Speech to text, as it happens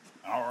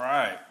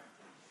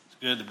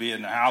Good to be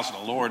in the house of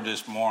the Lord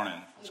this morning.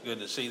 It's good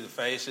to see the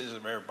faces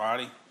of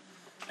everybody.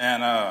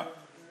 And I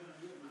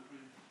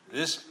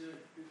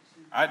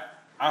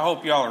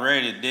hope y'all are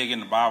ready to dig in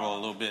the Bible a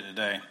little bit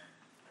today,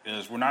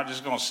 because we're not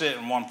just going to sit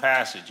in one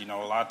passage. You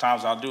know, a lot of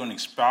times I'll do an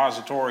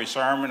expository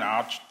sermon.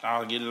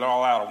 I'll get it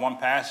all out of one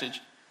passage.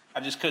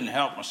 I just couldn't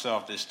help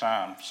myself this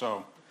time.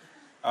 So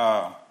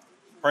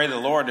pray the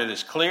Lord that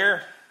it's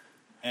clear,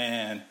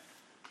 and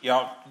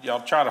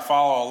y'all try to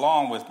follow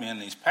along with me in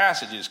these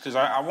passages, because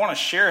I want to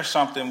share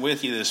something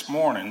with you this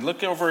morning.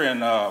 Look over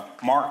in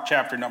Mark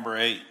chapter number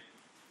 8.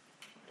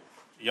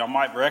 Y'all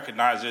might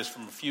recognize this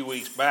from a few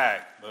weeks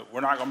back, but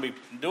we're not going to be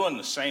doing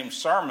the same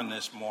sermon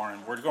this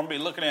morning. We're going to be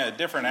looking at a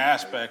different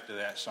aspect of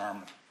that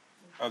sermon,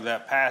 of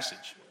that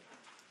passage.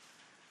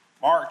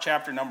 Mark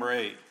chapter number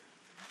 8.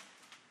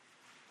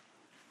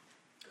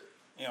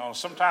 You know,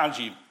 sometimes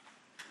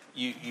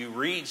you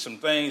read some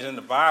things in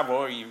the Bible,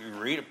 or you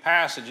read a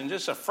passage, and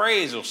just a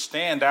phrase will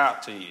stand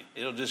out to you.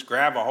 It'll just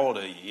grab a hold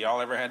of you.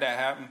 Y'all ever had that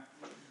happen?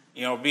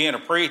 You know, being a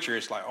preacher,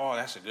 it's like, oh,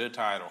 that's a good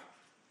title.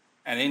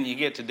 And then you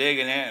get to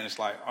digging in, and it's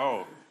like,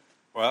 oh,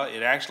 well,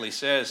 it actually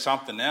says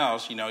something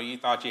else. You know, you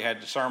thought you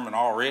had the sermon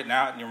all written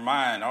out in your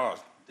mind. Oh,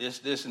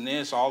 this, and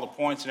this, all the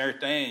points and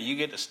everything. And you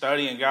get to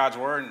studying God's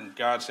word, and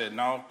God said,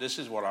 no, this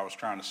is what I was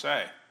trying to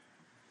say.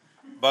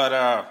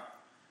 But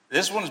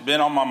this one's been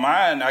on my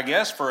mind, I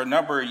guess, for a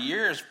number of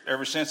years,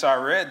 ever since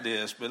I read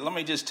this. But let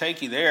me just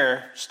take you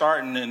there,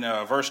 starting in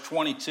verse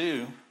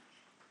 22.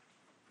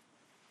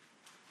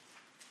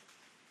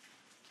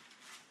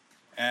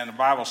 And the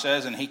Bible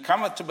says, "And he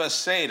cometh to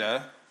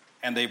Bethsaida,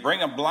 and they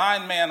bring a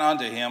blind man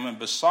unto him, and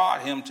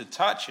besought him to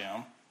touch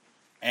him.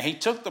 And he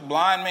took the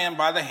blind man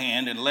by the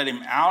hand, and led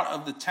him out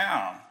of the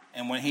town.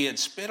 And when he had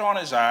spit on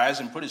his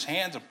eyes, and put his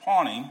hands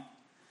upon him,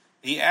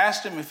 he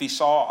asked him if he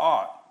saw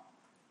aught.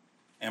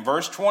 And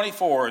verse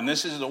 24, and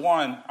this is the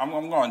one, I'm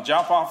going to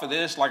jump off of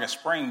this like a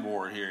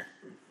springboard here.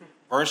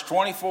 Verse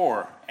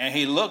 24, and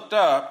he looked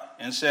up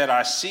and said,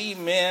 I see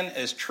men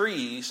as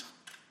trees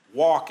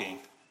walking.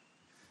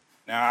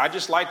 Now, I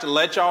just like to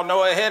let y'all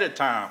know ahead of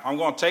time. I'm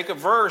going to take a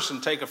verse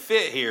and take a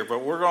fit here,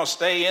 but we're going to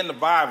stay in the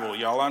Bible.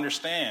 Y'all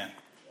understand?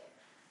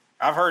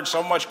 I've heard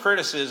so much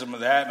criticism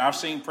of that, and I've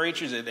seen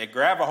preachers that they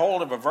grab a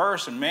hold of a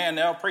verse, and man,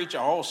 they'll preach a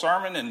whole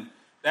sermon, and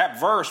that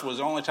verse was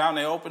the only time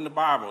they opened the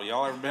Bible.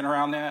 Y'all ever been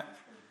around that?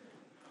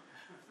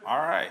 All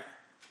right.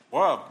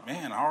 Well,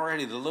 man,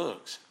 already the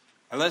looks.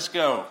 Let's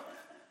go.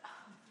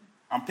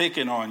 I'm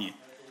picking on you.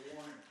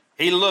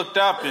 He looked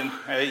up, and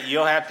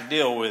you'll have to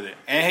deal with it.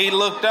 And he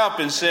looked up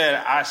and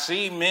said, I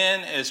see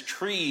men as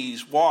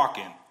trees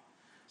walking.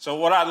 So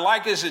what I'd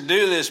like us to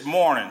do this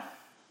morning,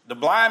 the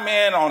blind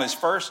man on his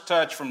first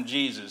touch from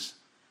Jesus,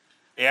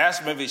 he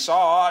asked him if he saw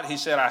aught. He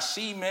said, I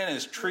see men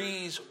as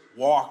trees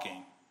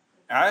walking.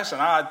 Now, that's an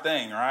odd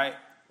thing, right?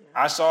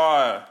 I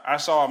saw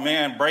a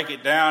man break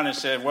it down and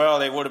said, well,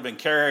 they would have been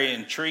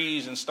carrying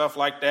trees and stuff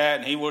like that,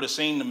 and he would have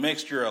seen the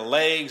mixture of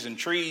legs and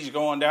trees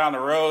going down the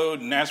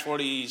road, and that's what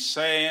he's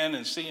saying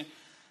and seeing.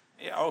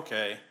 Yeah,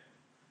 okay.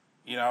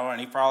 You know, and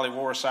he probably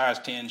wore a size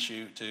 10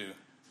 shoe too.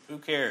 Who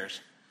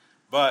cares?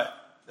 But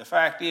the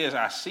fact is,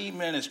 I see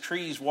men as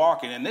trees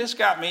walking, and this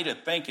got me to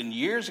thinking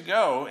years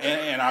ago,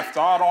 and I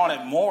thought on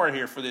it more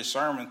here for this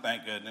sermon,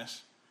 thank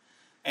goodness.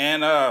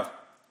 And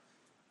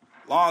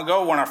long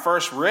ago, when I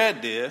first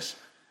read this,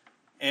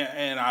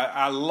 and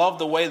I love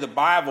the way the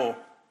Bible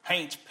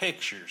paints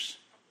pictures.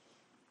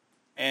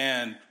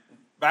 And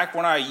back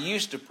when I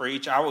used to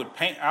preach, I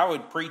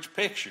would preach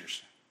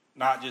pictures,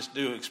 not just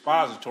do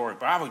expository.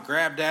 But I would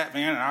grab that,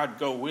 man, and I'd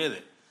go with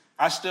it.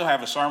 I still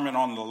have a sermon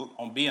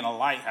on being a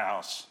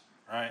lighthouse,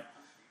 right?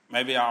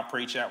 Maybe I'll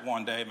preach that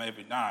one day,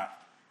 maybe not.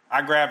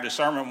 I grabbed a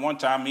sermon one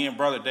time. Me and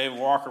Brother David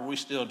Walker, we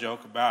still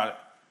joke about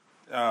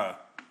it.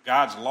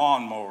 God's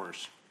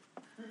lawnmowers.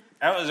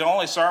 That was the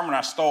only sermon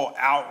I stole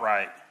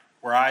outright,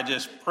 where I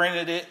just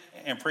printed it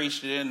and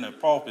preached it in the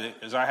pulpit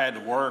because I had to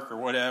work or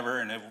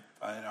whatever, and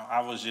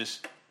I was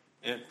just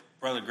at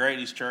Brother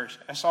Grady's church.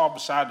 That's all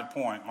beside the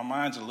point. My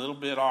mind's a little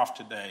bit off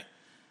today.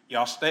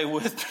 Y'all stay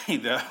with me,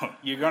 though.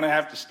 You're going to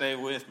have to stay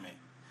with me.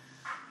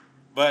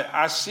 But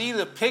I see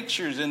the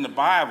pictures in the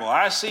Bible.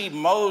 I see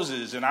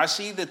Moses, and I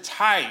see the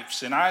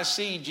types, and I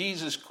see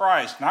Jesus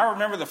Christ. And I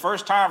remember the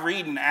first time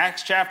reading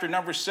Acts chapter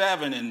number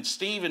 7, and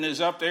Stephen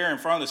is up there in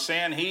front of the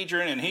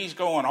Sanhedrin, and he's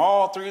going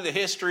all through the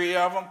history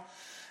of them.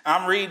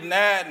 I'm reading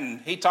that,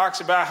 and he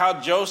talks about how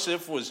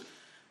Joseph was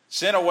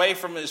sent away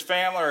from his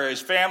family, or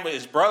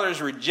his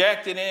brothers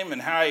rejected him,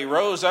 and how he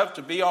rose up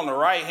to be on the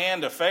right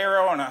hand of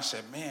Pharaoh. And I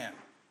said, man,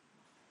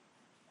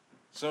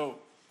 so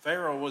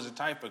Pharaoh was a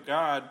type of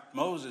God.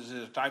 Moses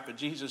is a type of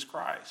Jesus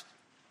Christ,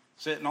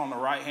 sitting on the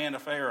right hand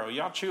of Pharaoh.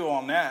 Y'all chew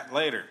on that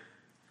later.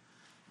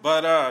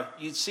 But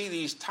you'd see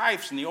these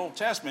types in the Old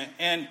Testament,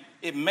 and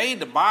it made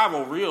the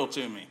Bible real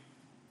to me.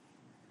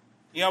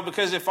 You know,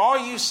 because if all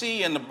you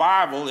see in the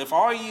Bible, if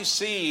all you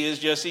see is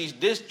just these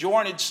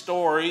disjointed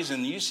stories,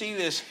 and you see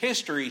this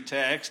history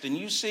text, and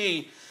you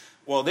see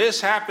well,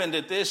 this happened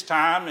at this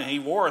time, and he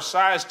wore a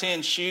size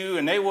 10 shoe,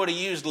 and they would have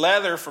used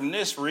leather from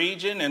this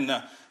region, and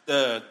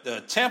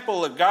the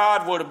temple of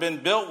God would have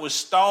been built with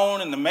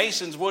stone, and the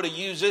masons would have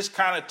used this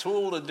kind of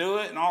tool to do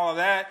it and all of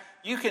that.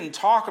 You can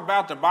talk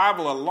about the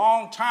Bible a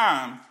long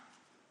time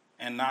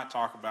and not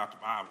talk about the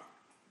Bible.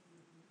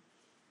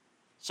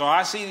 So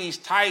I see these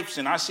types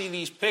and I see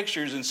these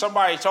pictures, and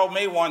somebody told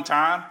me one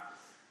time,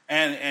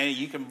 and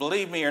you can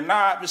believe me or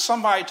not, but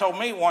somebody told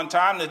me one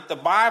time that the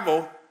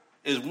Bible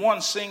is one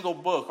single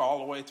book all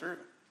the way through.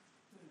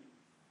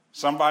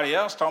 Somebody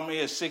else told me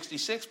it's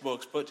 66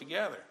 books put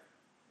together.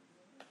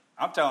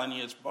 I'm telling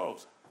you it's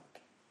both.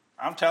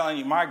 I'm telling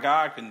you my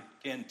God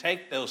can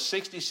take those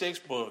 66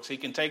 books. He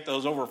can take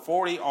those over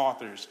 40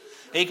 authors.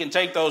 He can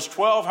take those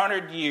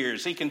 1,200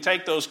 years. He can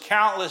take those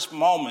countless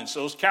moments,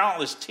 those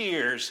countless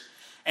tears,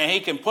 and he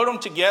can put them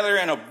together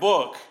in a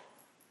book,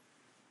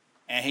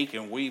 and he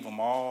can weave them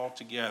all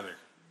together.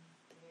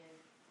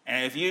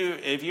 And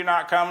if you're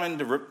not coming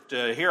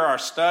to hear our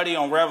study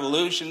on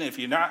Revelation, if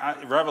you're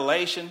not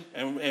Revelation,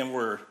 and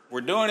we're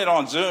doing it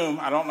on Zoom,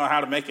 I don't know how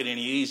to make it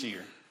any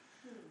easier.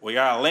 We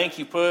got a link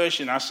you push,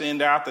 and I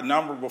send out the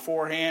number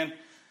beforehand.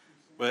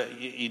 But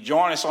you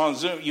join us on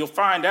Zoom, you'll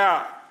find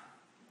out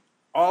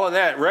all of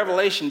that.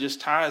 Revelation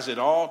just ties it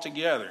all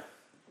together.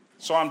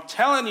 So I'm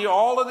telling you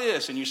all of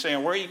this, and you're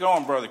saying, where are you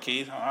going, Brother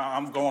Keith?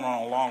 I'm going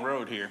on a long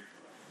road here.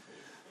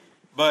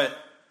 But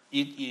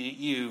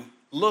you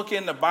look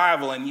in the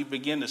Bible and you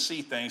begin to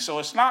see things. So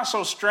it's not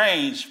so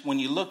strange when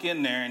you look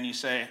in there and you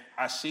say,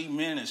 I see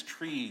men as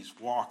trees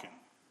walking.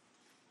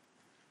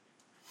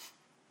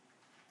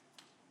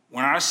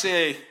 When I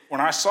see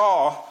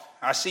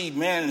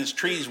men as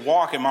trees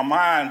walking, my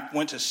mind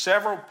went to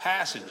several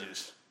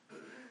passages.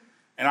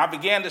 And I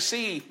began to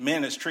see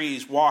men as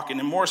trees walking.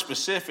 And more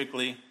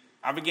specifically,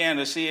 I began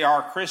to see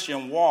our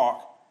Christian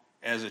walk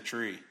as a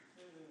tree.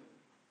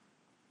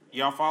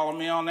 Y'all follow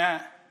me on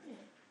that?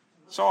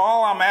 So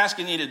all I'm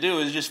asking you to do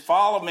is just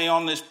follow me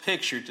on this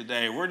picture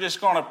today. We're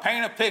just going to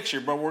paint a picture,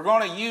 but we're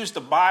going to use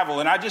the Bible.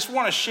 And I just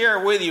want to share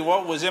with you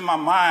what was in my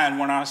mind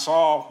when I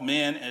saw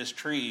men as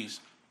trees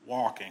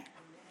walking.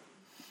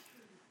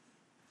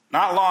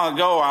 Not long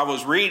ago, I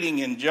was reading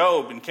in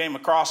Job and came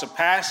across a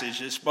passage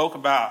that spoke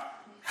about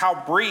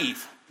how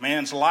brief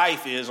man's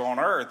life is on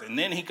earth. And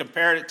then he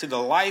compared it to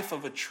the life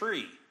of a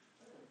tree.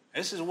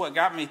 This is what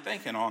got me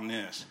thinking on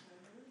this.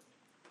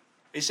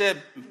 He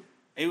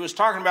was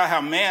talking about how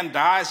man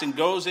dies and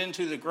goes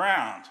into the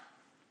ground.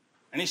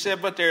 And he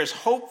said, but there's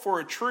hope for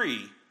a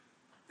tree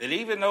that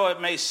even though it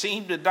may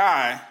seem to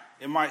die,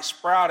 it might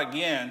sprout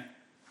again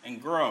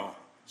and grow.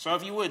 So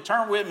if you would,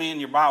 turn with me in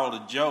your Bible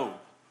to Job.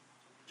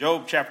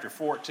 Job chapter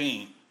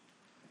 14.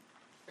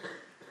 And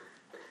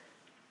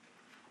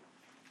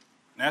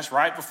that's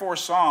right before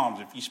Psalms.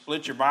 If you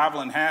split your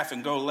Bible in half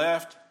and go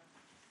left,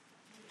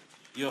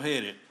 you'll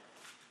hit it.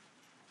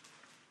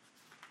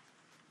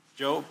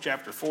 Job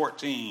chapter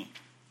 14.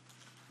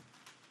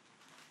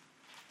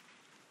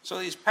 So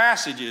these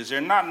passages,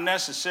 they're not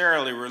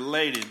necessarily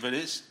related, but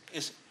it's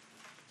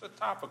a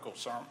topical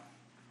sermon.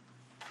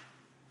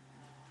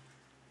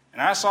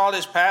 And I saw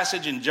this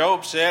passage, and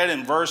Job said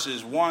in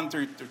verses 1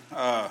 through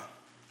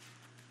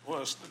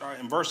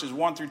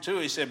 2,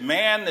 he said,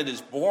 man that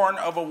is born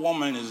of a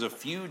woman is a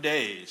few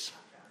days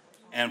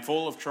and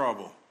full of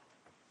trouble.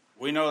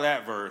 We know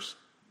that verse.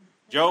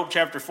 Job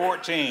chapter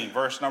 14,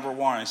 verse number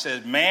 1, it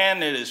says,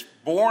 man that is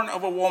born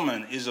of a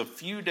woman is a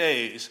few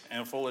days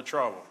and full of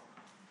trouble.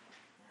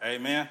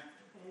 Amen.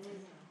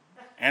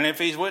 And if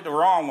he's with the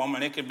wrong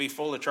woman, it could be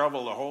full of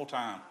trouble the whole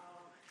time.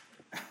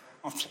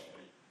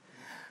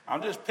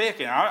 I'm just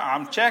picking.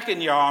 I'm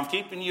checking y'all. I'm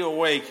keeping you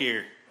awake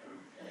here.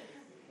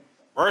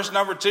 Verse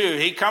number 2,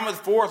 he cometh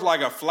forth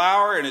like a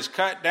flower and is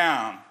cut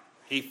down.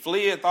 He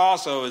fleeth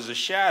also as a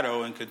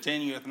shadow and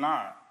continueth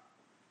not.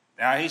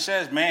 Now he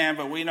says man,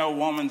 but we know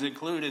woman's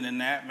included in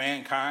that,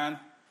 mankind.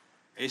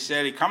 He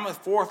said he cometh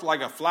forth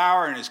like a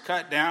flower and is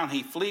cut down.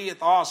 He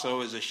fleeth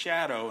also as a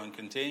shadow and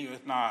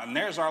continueth not. And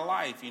there's our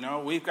life, you know.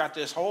 We've got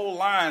this whole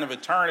line of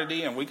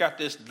eternity, and we got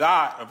this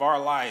dot of our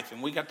life,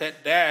 and we got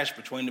that dash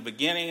between the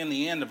beginning and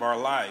the end of our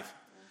life.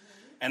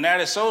 And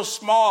that is so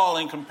small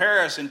in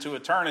comparison to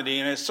eternity,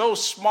 and it's so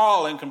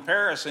small in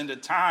comparison to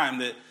time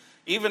that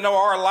even though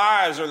our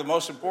lives are the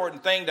most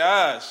important thing to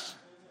us,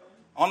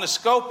 on the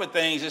scope of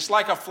things, it's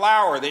like a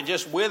flower that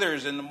just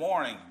withers in the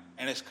morning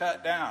and it's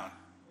cut down.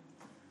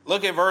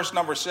 Look at verse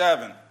number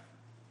 7.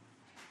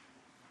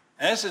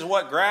 And this is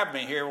what grabbed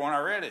me here when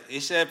I read it. He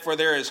said, for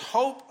there is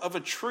hope of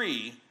a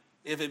tree,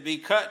 if it be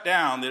cut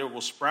down, that it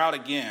will sprout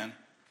again,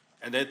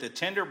 and that the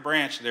tender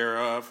branch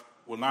thereof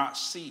will not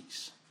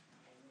cease.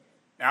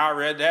 Now I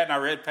read that, and I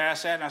read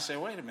past that, and I said,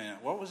 wait a minute,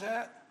 what was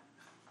that?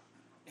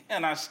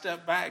 And I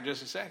stepped back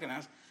just a second.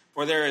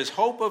 For there is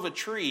hope of a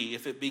tree,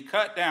 if it be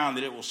cut down,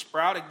 that it will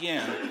sprout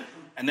again,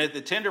 and that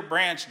the tender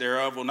branch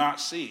thereof will not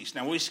cease.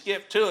 Now we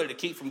skip to it to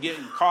keep from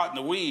getting caught in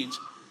the weeds.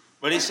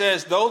 But he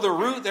says, though the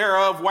root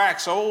thereof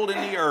wax old in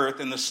the earth,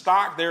 and the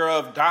stock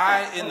thereof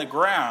die in the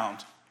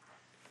ground,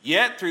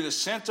 yet through the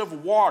scent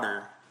of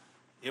water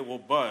it will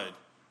bud.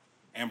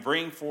 and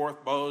bring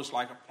forth boughs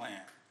like a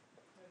plant.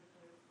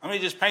 Let me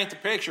just paint the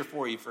picture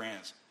for you,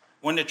 friends.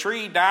 When the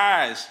tree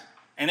dies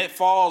and it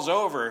falls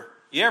over,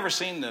 you ever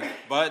seen the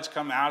buds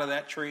come out of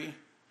that tree?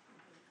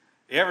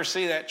 You ever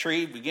see that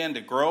tree begin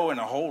to grow in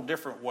a whole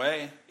different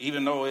way,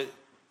 even though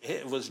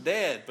it was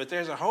dead? But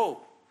there's a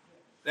hope.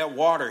 That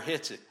water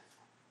hits it,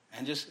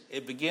 and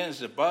it begins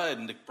to bud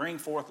and to bring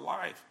forth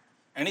life.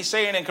 And he's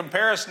saying in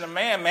comparison to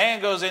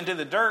man goes into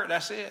the dirt,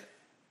 that's it.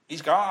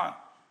 He's gone.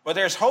 But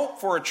there's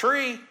hope for a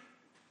tree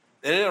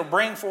that it'll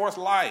bring forth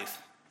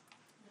life.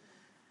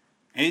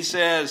 And he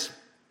says,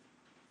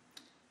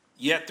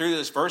 yet through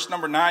this, verse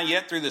number 9,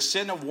 yet through the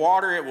sin of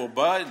water it will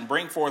bud and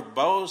bring forth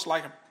boughs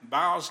like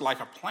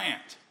a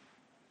plant.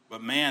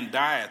 But man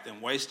dieth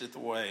and wasteth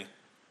away.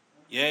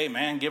 Yea,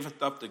 man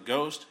giveth up the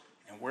ghost,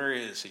 and where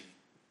is he?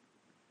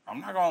 I'm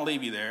not going to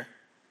leave you there.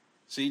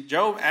 See,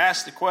 Job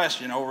asked the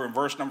question over in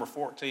verse number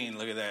 14.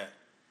 Look at that.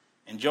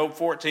 In Job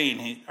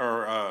 14,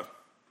 Job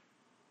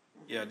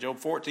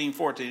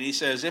 14:14, he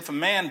says, if a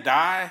man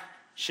die,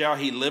 shall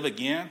he live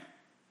again?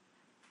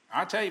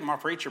 I tell you, my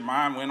preacher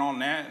mind went on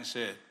that and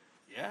said,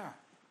 yeah.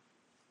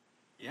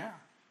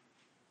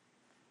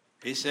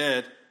 He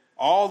said,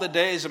 all the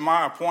days of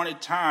my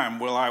appointed time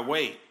will I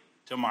wait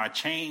till my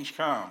change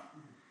come.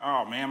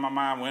 Oh, man, my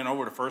mind went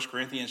over to 1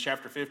 Corinthians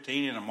chapter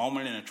 15 in a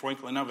moment, in a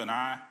twinkling of an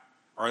eye.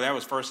 Or that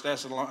was 1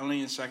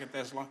 Thessalonians, 2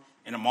 Thessalonians.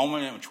 In a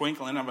moment, in a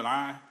twinkling of an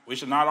eye. We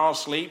shall not all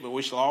sleep, but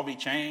we shall all be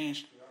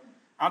changed.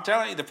 I'm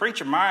telling you, the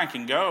preacher mind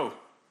can go.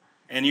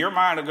 And your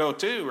mind will go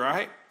too,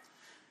 right?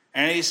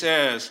 And he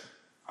says,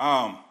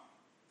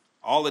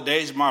 all the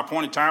days of my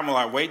appointed time will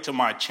I wait till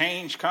my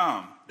change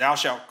come. Thou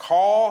shalt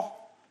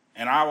call,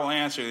 and I will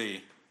answer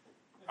thee.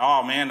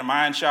 Oh, man, the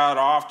mind shot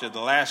off to the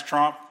last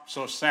trump.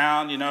 So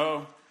sound,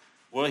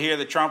 We'll hear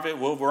the trumpet.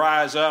 We'll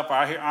rise up.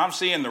 I'm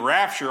seeing the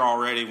rapture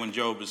already when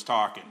Job is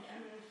talking.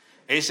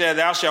 He said,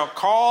 thou shalt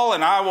call,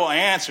 and I will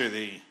answer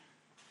thee.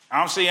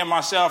 I'm seeing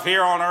myself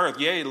here on earth.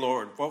 Yea,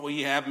 Lord, what will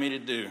you have me to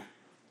do?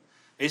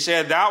 He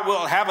said, thou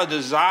wilt have a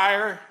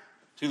desire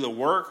to the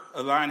work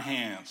of thine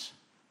hands.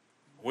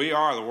 We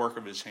are the work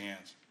of his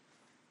hands.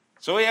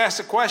 So he asked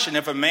the question,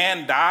 if a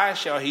man die,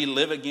 shall he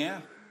live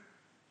again?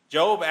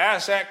 Job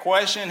asked that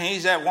question.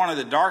 He's at one of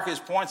the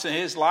darkest points in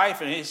his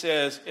life, and he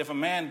says, if a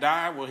man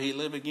die, will he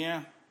live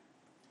again?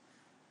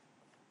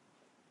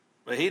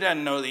 But he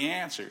doesn't know the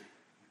answer.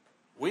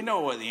 We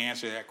know what the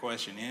answer to that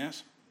question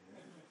is.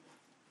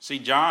 See,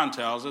 John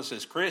tells us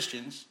as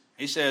Christians,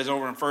 he says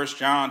over in 1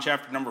 John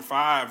chapter number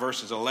 5,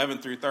 verses 11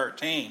 through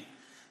 13,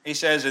 he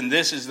says, and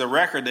this is the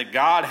record that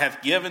God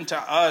hath given to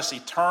us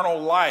eternal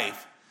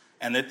life,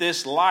 and that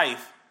this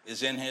life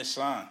is in his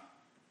Son.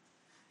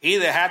 He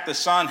that hath the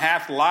Son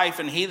hath life,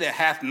 and he that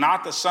hath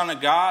not the Son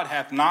of God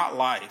hath not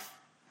life.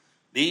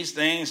 These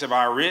things have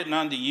I written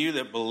unto you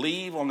that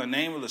believe on the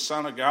name of the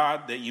Son of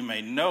God, that you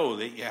may know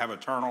that you have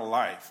eternal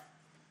life,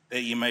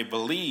 that you may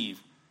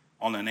believe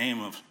on the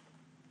name of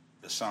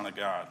the Son of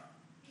God.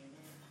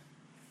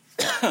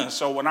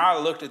 So when I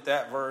looked at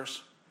that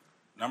verse,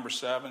 number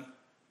 7,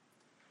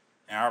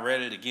 and I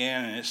read it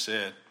again, and it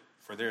said,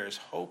 for there is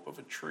hope of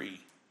a tree,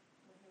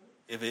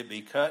 if it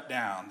be cut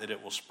down, that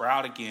it will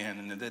sprout again,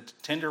 and that the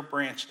tender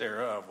branch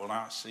thereof will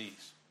not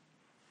cease.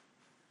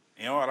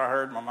 You know what I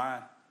heard in my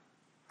mind?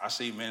 I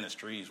see men as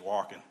trees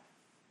walking.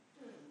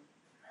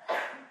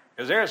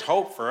 Because there's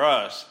hope for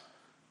us.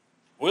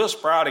 We'll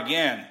sprout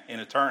again in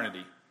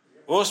eternity.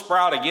 We'll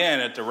sprout again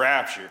at the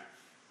rapture.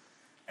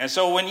 And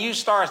so when you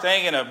start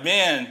thinking of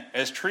men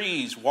as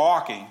trees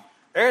walking,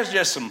 there's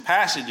just some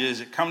passages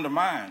that come to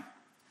mind.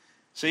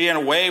 See, in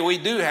a way, we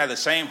do have the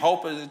same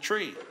hope as a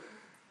tree.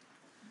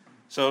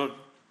 So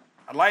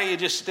I'd like you to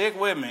just stick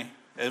with me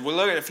as we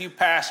look at a few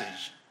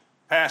passages.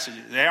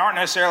 They aren't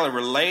necessarily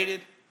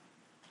related,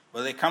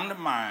 but they come to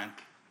mind.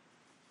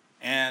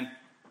 And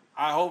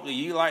I hope that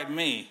you, like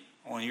me,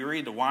 when you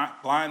read the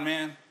blind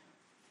man,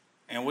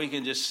 and we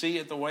can just see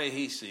it the way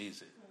he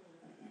sees it.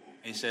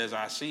 He says,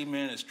 I see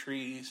men as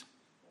trees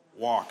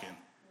walking.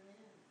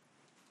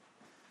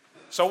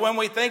 So when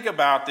we think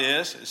about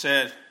this, it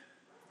said,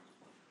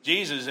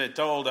 Jesus had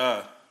told,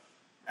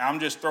 I'm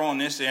just throwing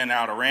this in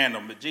out of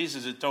random, but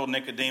Jesus had told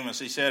Nicodemus,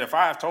 he said, if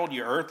I have told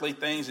you earthly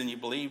things and you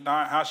believe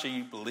not, how shall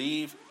you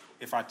believe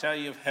if I tell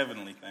you of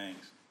heavenly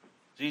things?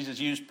 Jesus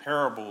used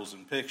parables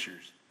and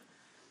pictures.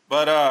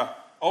 But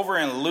over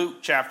in Luke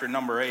chapter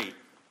number 8,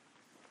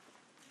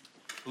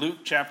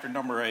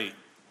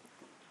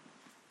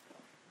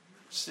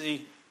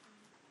 see,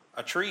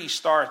 a tree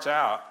starts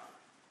out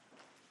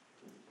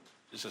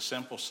just a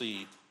simple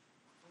seed.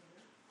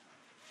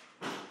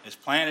 It's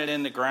planted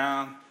in the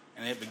ground,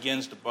 and it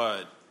begins to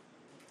bud.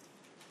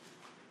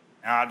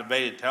 Now, I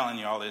debated telling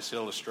you all this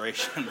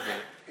illustration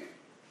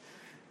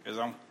because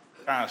I'm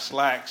kind of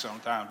slack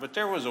sometimes. But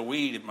there was a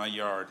weed in my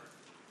yard.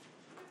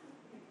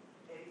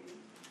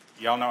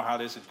 Y'all know how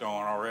this is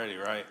going already,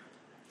 right?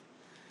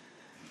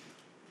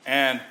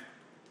 And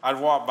I'd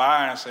walk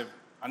by and I'd say,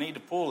 I need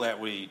to pull that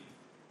weed.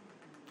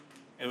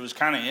 It was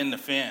kind of in the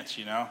fence,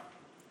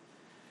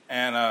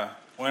 And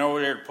Went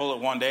over there to pull it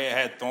one day. It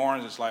had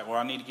thorns. It's like, well,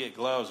 I need to get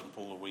gloves and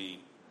pull the weed.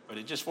 But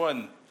it just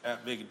wasn't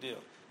that big a deal.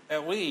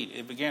 That weed,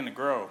 it began to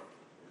grow.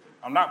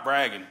 I'm not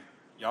bragging.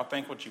 Y'all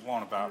think what you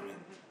want about me.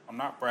 I'm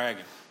not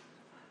bragging.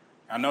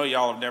 I know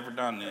y'all have never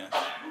done this.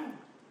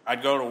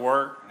 I'd go to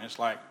work, and it's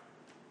like,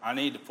 I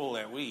need to pull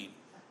that weed.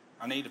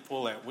 I need to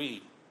pull that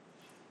weed.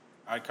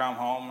 I'd come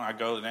home, I'd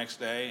go the next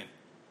day,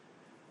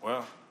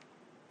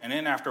 and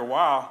then after a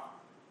while,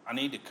 I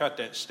need to cut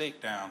that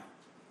stick down.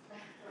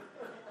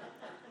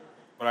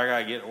 But I got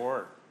to get to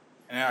work.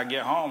 And then I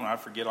get home, and I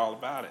forget all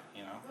about it,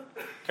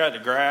 Cut the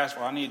grass,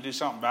 well, I need to do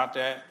something about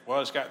that.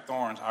 Well, it's got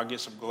thorns. I'll get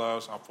some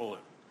gloves, I'll pull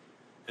it.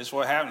 This is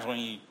what happens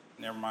when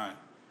your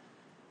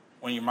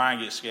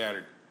mind gets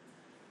scattered.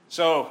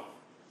 So,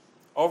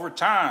 over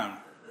time,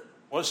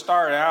 what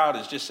started out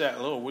as just that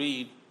little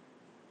weed,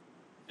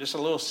 just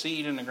a little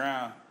seed in the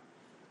ground.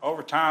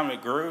 Over time,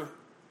 it grew. And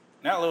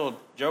that little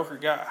joker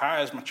got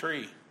high as my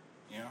tree,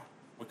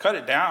 We cut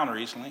it down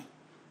recently,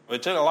 but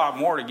it took a lot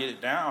more to get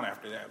it down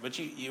after that. But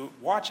you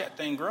watch that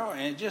thing grow,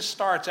 and it just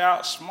starts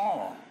out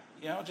small,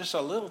 just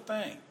a little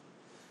thing.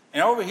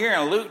 And over here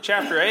in Luke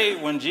chapter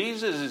 8, when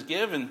Jesus is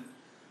given,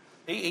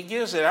 he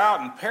gives it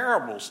out in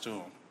parables to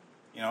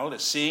them.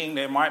 That seeing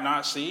they might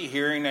not see,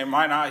 hearing they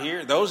might not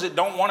hear. Those that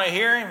don't want to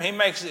hear him, he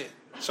makes it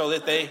so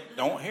that they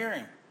don't hear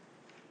him.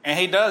 And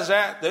he does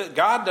that.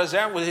 God does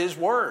that with his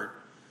word.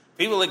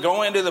 People that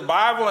go into the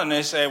Bible and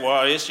they say,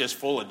 well, it's just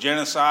full of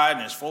genocide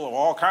and it's full of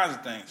all kinds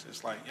of things.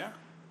 It's like, yeah,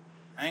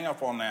 hang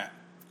up on that.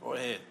 Go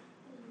ahead.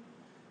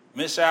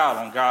 Miss out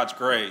on God's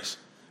grace.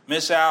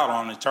 Miss out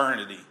on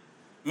eternity.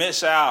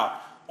 Miss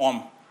out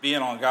on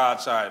being on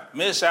God's side.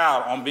 Miss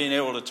out on being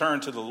able to turn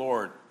to the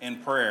Lord in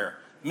prayer.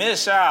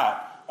 Miss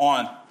out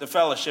on the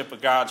fellowship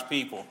of God's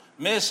people.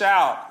 Miss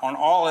out on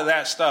all of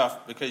that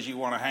stuff because you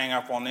want to hang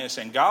up on this,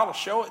 and God will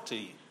show it to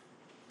you.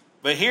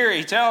 But here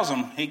he tells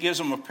them, he gives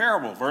them a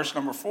parable, verse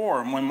number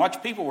 4. And when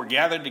much people were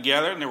gathered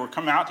together, and they were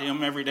come out to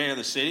him every day of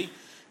the city,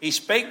 he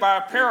spake by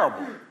a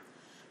parable.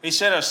 He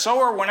said, a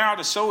sower went out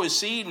to sow his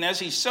seed, and as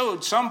he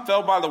sowed, some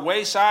fell by the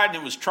wayside, and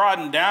it was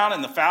trodden down,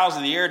 and the fowls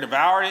of the air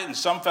devoured it, and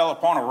some fell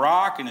upon a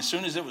rock, and as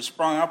soon as it was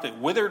sprung up, it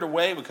withered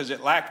away because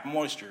it lacked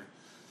moisture.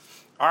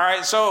 All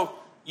right, so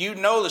you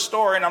know the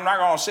story, and I'm not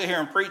going to sit here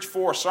and preach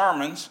 4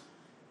 sermons.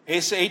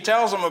 He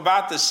tells them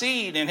about the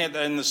seed,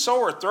 and the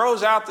sower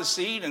throws out the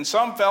seed, and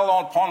some fell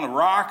upon the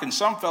rock, and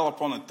some fell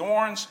upon the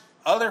thorns.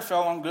 Other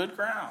fell on good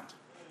ground.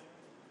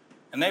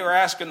 And they were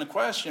asking the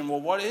question,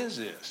 well, what is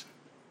this?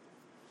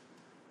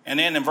 And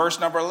then in verse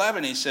number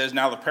 11, he says,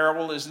 now the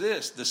parable is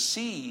this. The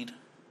seed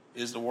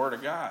is the word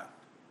of God.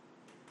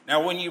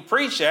 Now, when you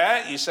preach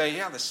that, you say,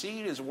 yeah, the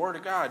seed is the word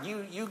of God.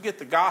 You get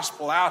the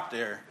gospel out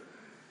there.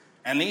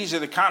 And these are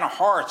the kind of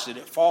hearts that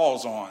it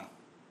falls on.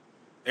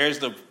 There's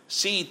the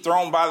seed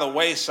thrown by the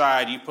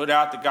wayside. You put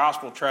out the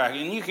gospel tract.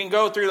 And you can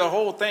go through the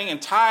whole thing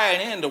and tie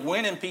it into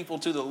winning people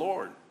to the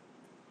Lord.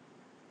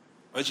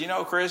 But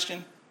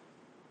Christian,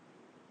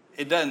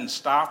 it doesn't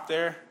stop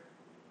there.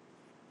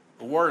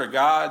 The word of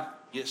God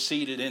gets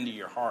seeded into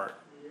your heart,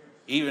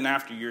 even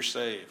after you're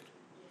saved.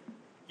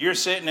 You're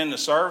sitting in the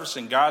service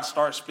and God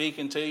starts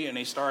speaking to you and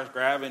he starts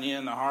grabbing you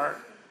in the heart,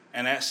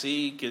 and that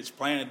seed gets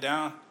planted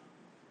down.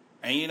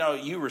 And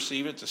you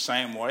receive it the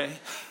same way.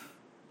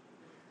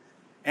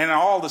 And in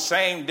all the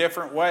same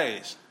different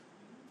ways.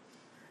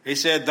 He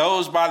said,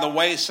 those by the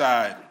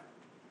wayside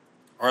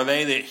are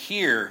they that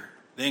hear,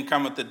 then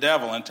cometh the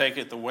devil and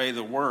taketh away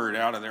the word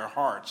out of their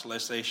hearts,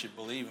 lest they should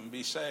believe and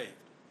be saved.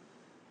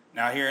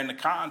 Now here in the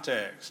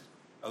context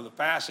of the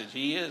passage,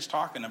 he is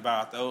talking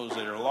about those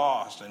that are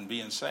lost and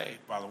being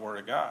saved by the word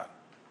of God.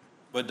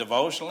 But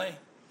devotionally,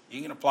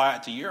 you can apply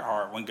it to your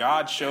heart. When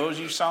God shows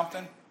you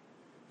something,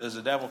 does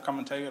the devil come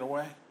and take it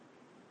away?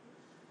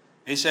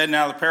 He said,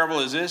 now the parable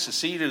is this, the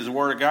seed is the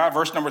word of God.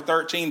 Verse number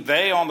 13,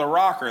 they on the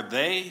rock are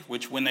they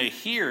which when they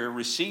hear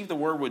receive the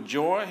word with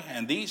joy,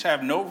 and these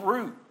have no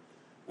root,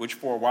 which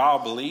for a while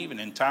believe, and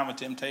in time of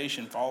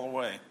temptation fall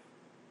away.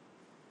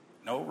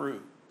 No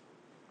root.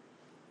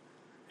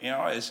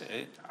 I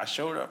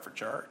showed up for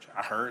church.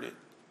 I heard it.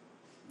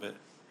 But,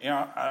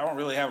 I don't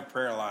really have a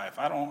prayer life.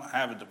 I don't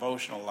have a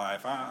devotional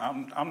life.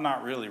 I'm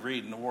not really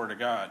reading the word of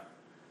God.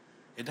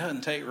 It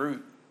doesn't take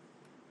root.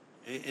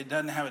 It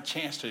doesn't have a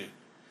chance to.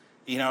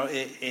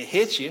 It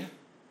hits you,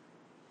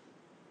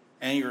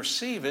 and you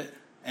receive it,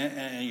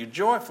 and you're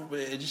joyful, but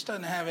it just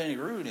doesn't have any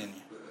root in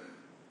you.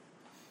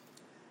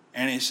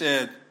 And he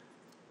said,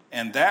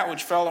 and that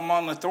which fell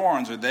among the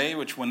thorns are they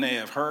which when they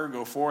have heard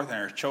go forth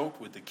and are choked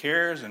with the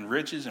cares and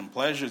riches and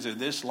pleasures of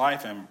this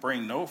life, and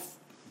bring no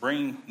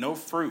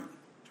fruit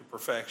to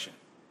perfection.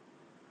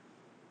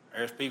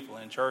 There's people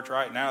in church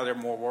right now, they're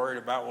more worried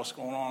about what's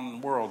going on in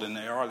the world than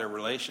they are their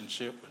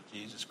relationship with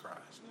Jesus Christ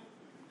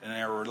and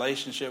their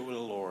relationship with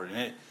the Lord.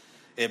 And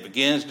it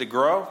begins to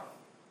grow.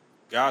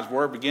 God's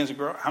word begins to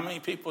grow. How many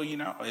people,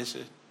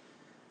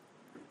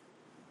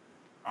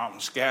 I'm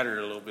scattered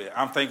a little bit.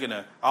 I'm thinking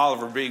of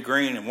Oliver B.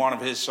 Green in one of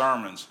his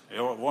sermons,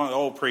 one of the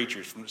old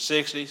preachers from the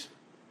 60s.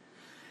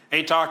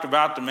 He talked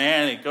about the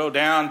man, he'd go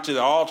down to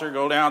the altar,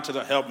 go down to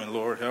the, help me,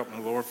 Lord,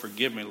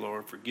 forgive me,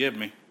 Lord, forgive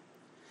me.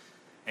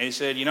 And he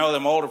said,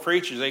 them older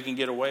preachers, they can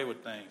get away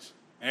with things.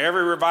 And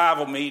every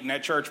revival meeting,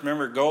 that church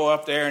member would go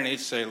up there and he'd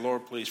say,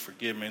 Lord, please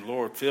forgive me.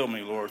 Lord, fill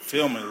me, Lord,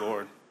 fill me,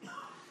 Lord.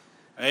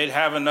 And they'd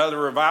have another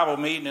revival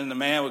meeting and the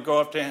man would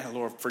go up there and,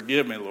 Lord,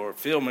 forgive me, Lord,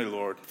 fill me,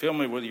 Lord. Fill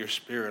me with your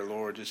spirit,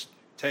 Lord, just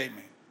take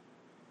me.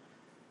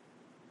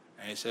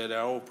 And he said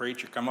that old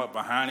preacher come up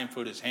behind him,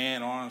 put his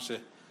hand on him and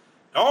said,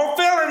 don't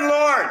fill him,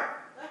 Lord.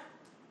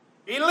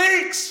 He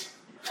leaks.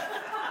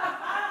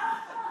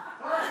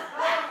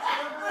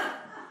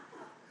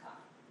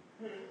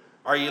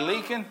 Are you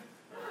leaking?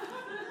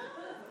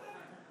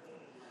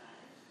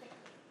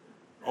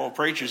 Old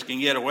preachers can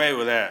get away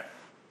with that.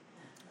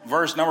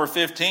 Verse number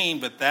 15,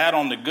 but that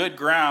on the good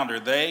ground are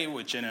they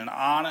which in an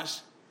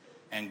honest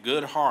and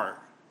good heart,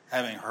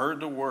 having heard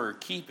the word,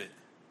 keep it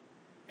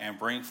and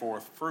bring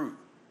forth fruit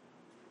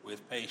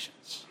with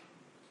patience.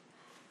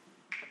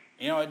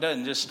 It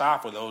doesn't just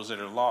stop with those that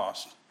are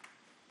lost.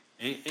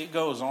 It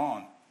goes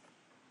on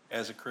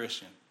as a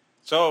Christian.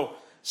 So,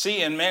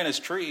 seeing men as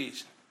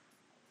trees,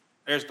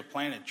 there's the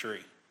planted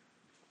tree.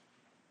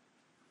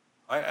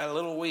 Like a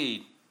little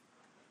weed.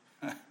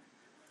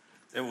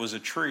 It was a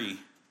tree,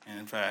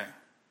 in fact.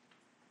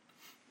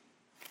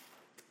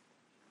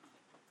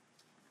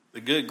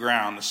 The good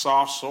ground, the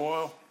soft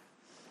soil,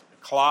 the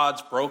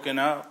clods broken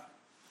up,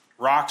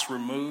 rocks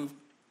removed,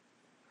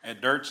 and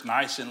dirt's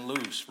nice and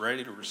loose,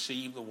 ready to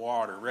receive the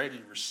water, ready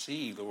to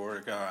receive the word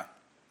of God.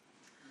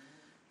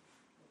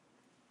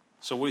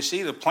 So we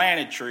see the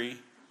planted tree,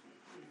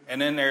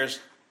 and then there's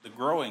the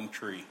growing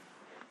tree.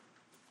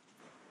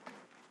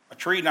 A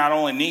tree not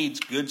only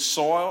needs good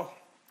soil,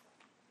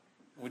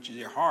 which is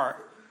your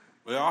heart,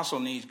 but it also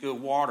needs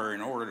good water in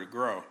order to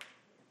grow.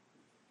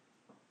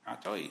 I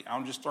tell you,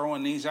 I'm just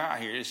throwing these out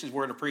here. This is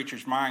where the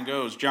preacher's mind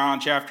goes. John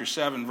chapter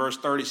 7, verse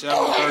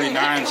 37 to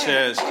 39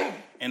 says,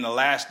 in the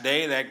last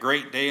day, that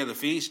great day of the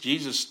feast,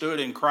 Jesus stood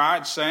and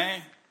cried,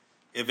 saying,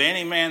 if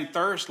any man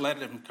thirst, let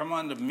him come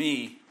unto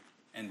me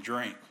and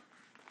drink.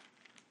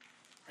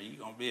 Are you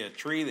going to be a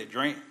tree that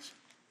drinks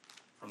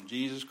from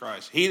Jesus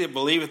Christ? He that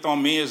believeth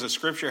on me, as the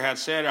scripture hath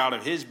said, out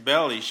of his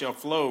belly shall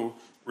flow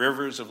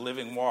rivers of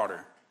living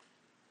water.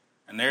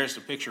 And there's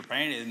the picture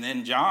painted. And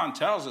then John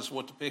tells us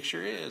what the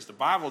picture is. The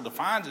Bible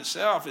defines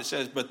itself. It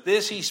says, but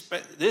this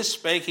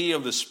spake he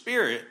of the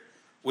Spirit,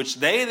 which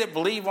they that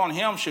believe on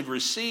him should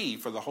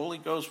receive, for the Holy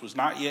Ghost was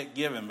not yet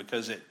given,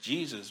 because that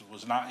Jesus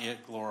was not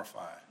yet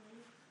glorified.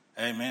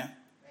 Amen.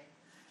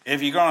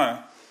 If you're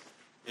gonna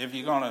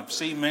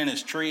see men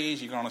as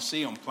trees, you're gonna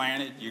see them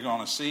planted. You're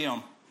gonna see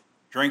them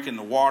drinking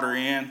the water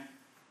in,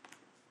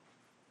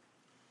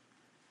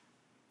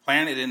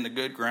 planted in the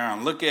good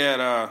ground. Look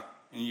at,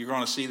 and you're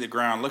gonna see the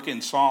ground. Look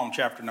in Psalm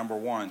chapter number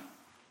 1.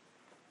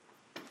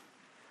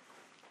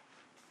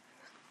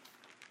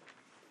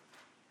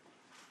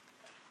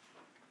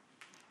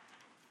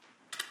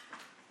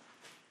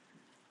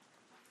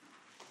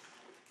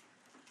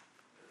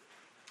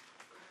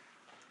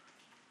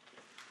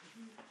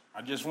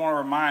 I just want to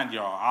remind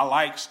y'all, I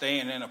like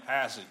staying in a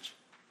passage.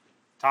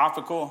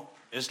 Topical,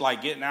 it's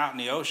like getting out in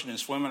the ocean and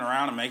swimming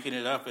around and making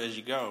it up as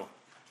you go.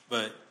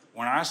 But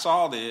when I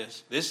saw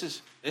this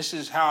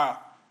is how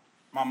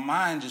my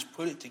mind just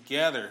put it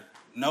together,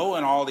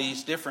 knowing all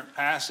these different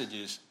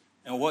passages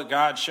and what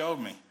God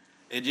showed me.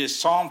 It just,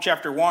 Psalm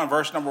chapter 1,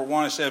 verse number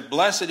 1, it said,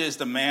 blessed is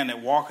the man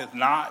that walketh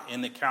not in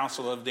the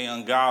counsel of the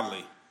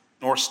ungodly,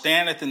 nor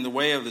standeth in the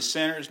way of the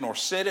sinners, nor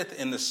sitteth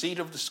in the seat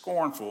of the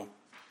scornful.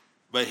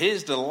 But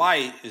his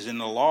delight is in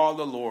the law of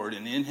the Lord,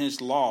 and in his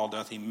law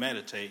doth he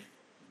meditate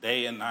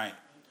day and night.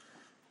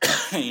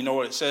 You know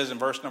what it says in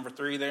verse number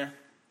 3 there?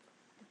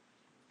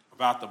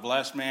 About the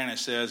blessed man, it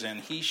says, and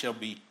he shall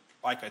be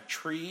like a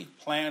tree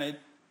planted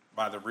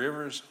by the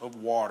rivers of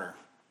water,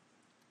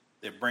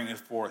 that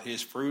bringeth forth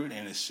his fruit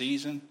in his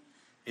season.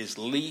 His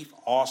leaf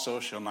also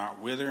shall not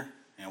wither,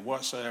 and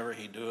whatsoever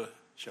he doeth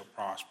shall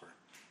prosper.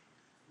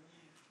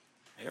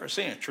 You ever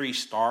seen a tree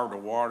starved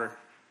of water?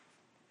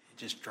 It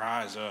just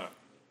dries up.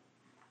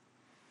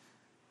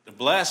 The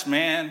blessed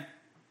man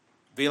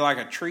be like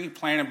a tree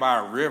planted by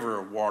a river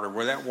of water,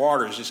 where that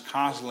water is just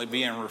constantly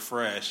being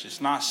refreshed.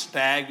 It's not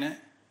stagnant,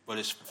 but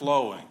it's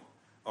flowing.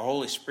 The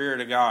Holy Spirit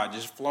of God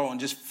just flowing,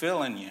 just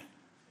filling you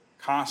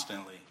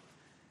constantly.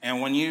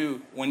 And when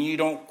you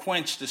don't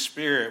quench the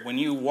Spirit, when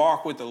you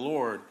walk with the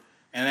Lord,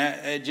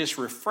 and it just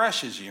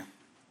refreshes you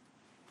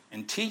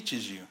and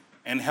teaches you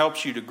and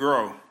helps you to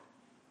grow.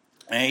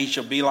 And he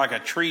shall be like a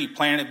tree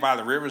planted by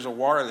the rivers of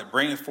water, that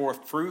bringeth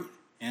forth fruit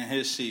in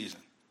his season.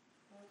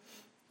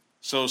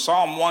 So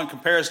Psalm 1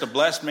 compares the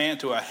blessed man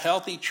to a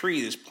healthy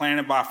tree that's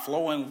planted by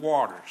flowing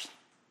waters.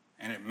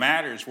 And it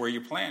matters where you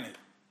plant it.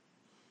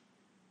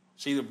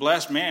 See, the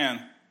blessed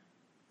man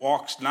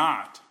walks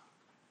not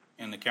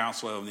in the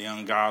counsel of the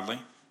ungodly.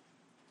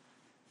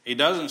 He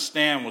doesn't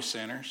stand with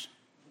sinners.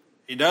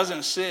 He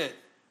doesn't sit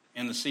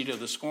in the seat of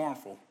the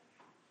scornful.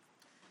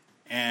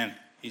 And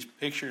he's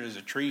pictured as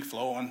a tree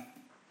planted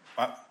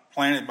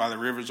by the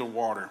rivers of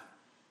water.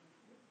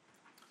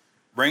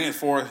 bringeth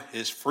forth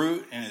his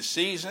fruit in his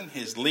season.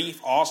 His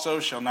leaf also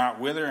shall not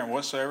wither, and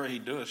whatsoever he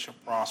doeth shall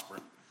prosper.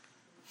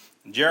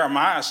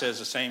 Jeremiah says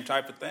the same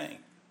type of thing.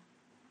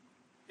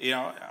 You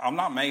know, I'm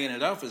not making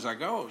it up as I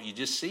go. You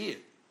just see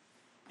it.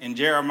 In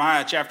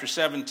Jeremiah chapter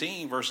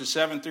 17, verses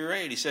 7 through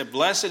 8, he said,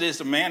 Blessed is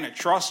the man that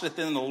trusteth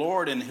in the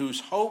Lord, in whose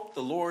hope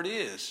the Lord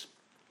is.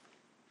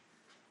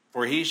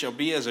 For he shall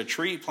be as a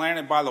tree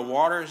planted by the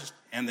waters,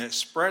 and that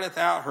spreadeth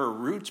out her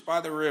roots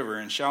by the river,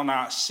 and shall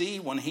not see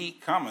when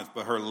heat cometh,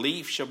 but her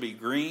leaf shall be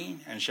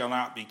green, and shall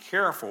not be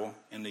careful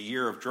in the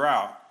year of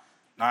drought,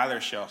 neither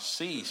shall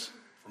cease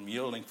from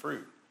yielding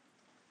fruit.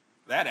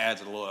 That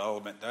adds a little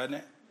element, doesn't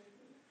it?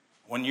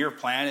 When you're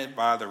planted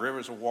by the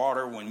rivers of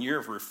water, when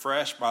you're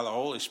refreshed by the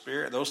Holy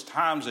Spirit, those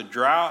times of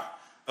drought,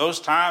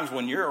 those times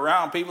when you're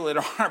around people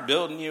that aren't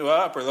building you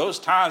up, or those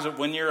times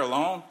when you're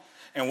alone.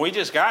 And we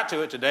just got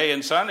to it today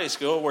in Sunday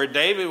school where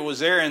David was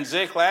there in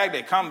Ziklag.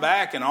 They come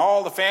back and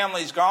all the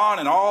family's gone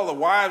and all the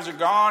wives are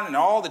gone and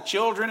all the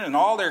children and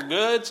all their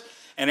goods.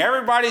 And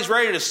everybody's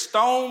ready to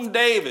stone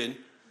David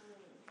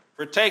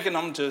for taking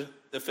them to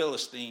the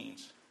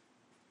Philistines,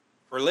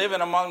 for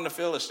living among the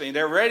Philistines.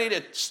 They're ready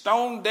to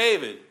stone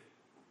David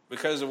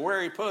because of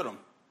where he put them.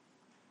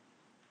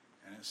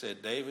 And it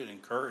said David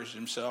encouraged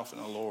himself in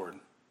the Lord.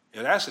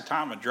 If that's a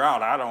time of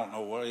drought, I don't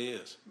know what it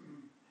is.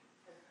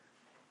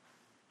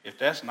 If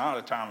that's not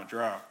a time of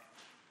drought,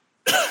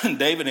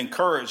 David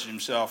encouraged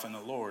himself in the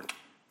Lord.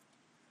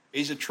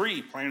 He's a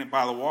tree planted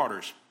by the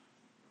waters.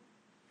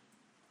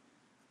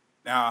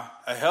 Now,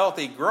 a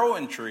healthy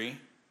growing tree,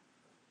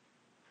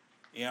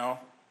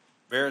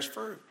 bears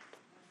fruit.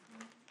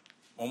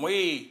 When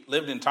we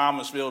lived in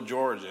Thomasville,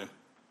 Georgia,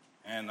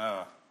 and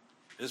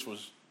this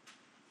was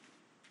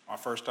my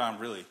first time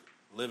really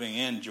living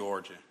in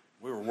Georgia,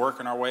 we were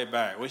working our way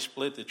back. We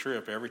split the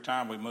trip every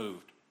time we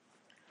moved.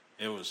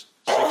 It was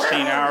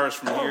 16 hours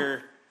from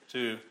here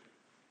to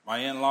my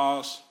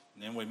in-laws,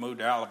 and then we moved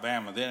to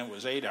Alabama. Then it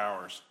was 8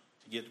 hours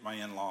to get to my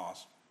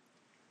in-laws.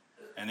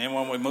 And then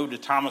when we moved to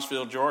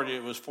Thomasville, Georgia,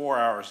 it was 4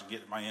 hours to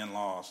get to my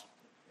in-laws.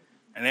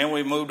 And then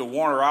we moved to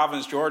Warner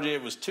Robins, Georgia,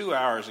 it was 2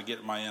 hours to get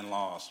to my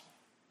in-laws.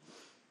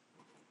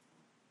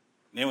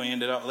 And then we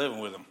ended up living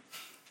with them.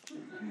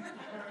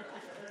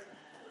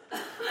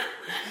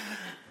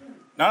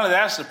 None of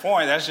that's the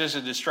point. That's just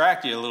to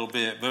distract you a little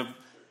bit. But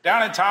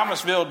down in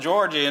Thomasville,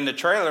 Georgia, in the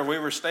trailer we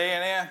were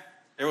staying in,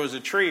 there was a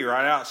tree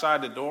right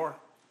outside the door.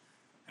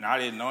 And I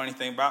didn't know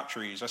anything about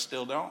trees. I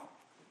still don't.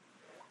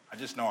 I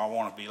just know I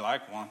want to be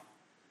like one.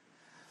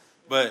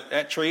 But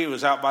that tree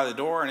was out by the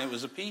door, and it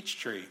was a peach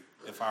tree,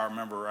 if I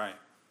remember right.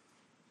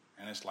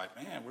 And it's like,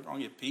 man, we're going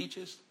to get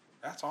peaches?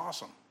 That's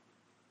awesome.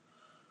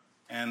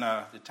 And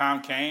the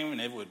time came, and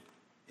it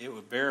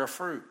would bear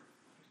fruit.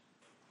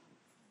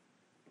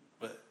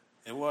 But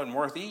it wasn't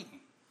worth eating.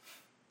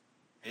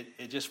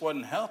 It just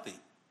wasn't healthy.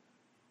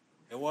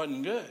 It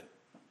wasn't good.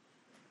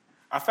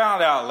 I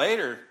found out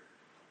later,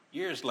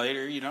 years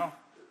later,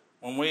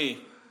 when we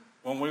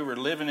were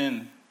living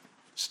in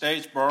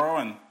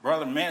Statesboro, and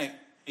Brother Minnick,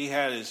 he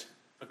had his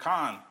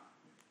pecan.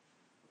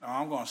 No,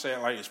 I'm going to say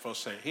it like you're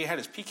supposed to say it. He had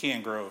his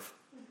pecan grove.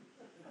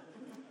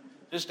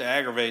 Just to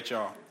aggravate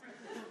y'all.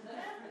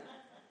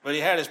 But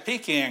he had his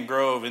pecan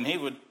grove, and he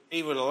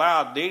would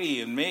allow Dee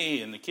Dee and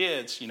me and the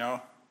kids,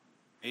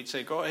 he'd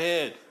say, go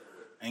ahead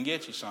and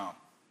get you some.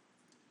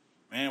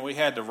 Man, we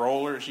had the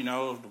rollers,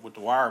 with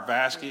the wire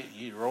basket.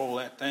 You'd roll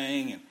that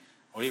thing, and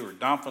we were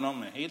dumping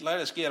them, and he'd let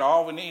us get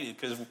all we needed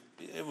because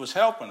it was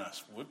helping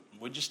us.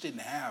 We just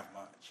didn't have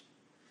much.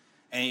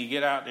 And you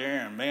get out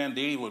there, and man,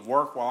 Dee Dee would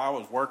work while I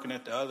was working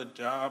at the other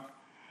job,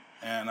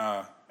 and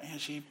man,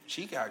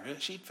 she got good.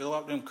 She'd fill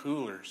up them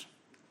coolers.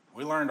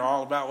 We learned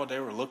all about what they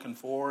were looking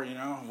for,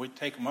 and we'd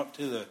take them up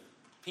to the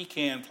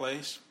pecan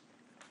place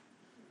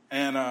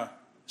and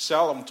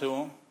sell them to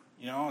them.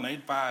 And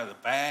they'd buy the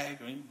bag.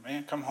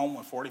 Man, come home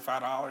with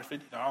 $45,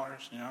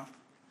 $50,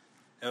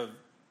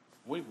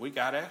 We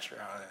got extra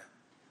out of that.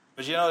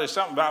 But, there's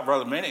something about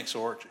Brother Minnick's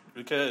orchard,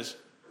 because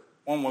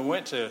when we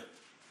went to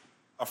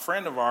a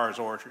friend of ours'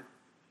 orchard,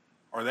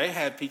 or they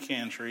had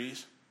pecan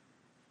trees,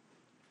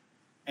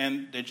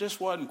 and there just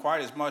wasn't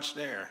quite as much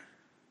there.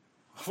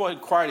 It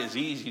wasn't quite as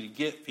easy to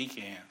get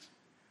pecans.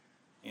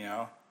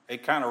 They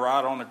kind of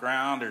rot on the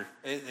ground, or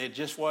it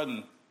just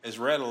wasn't as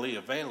readily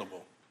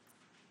available.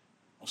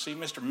 Well, see,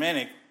 Mr.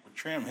 Minnick would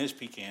trim his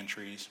pecan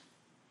trees,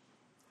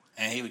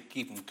 and he would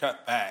keep them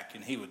cut back,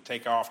 and he would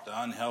take off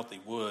the unhealthy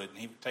wood, and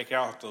he would take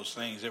out those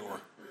things that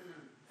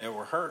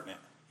were hurting it.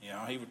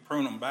 He would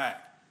prune them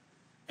back.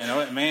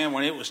 And man,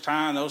 when it was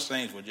time, those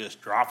things would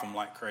just drop them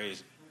like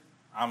crazy.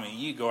 I mean,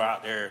 you go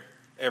out there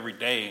every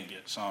day and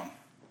get some.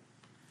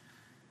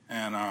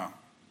 And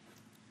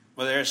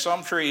but there's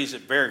some trees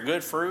that bear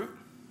good fruit,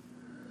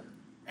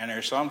 and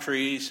there's some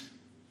trees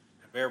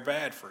that bear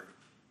bad fruit.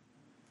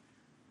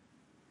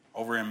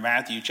 Over in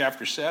Matthew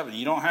chapter 7.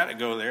 You don't have to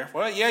go there.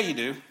 Well, yeah, you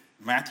do.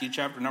 Matthew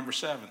chapter number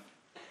 7.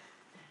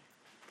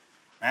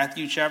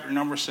 Matthew chapter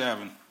number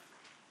 7.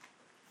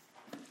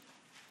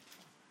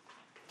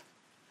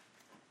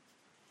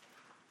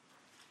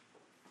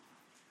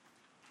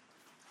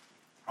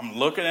 I'm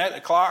looking at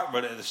the clock,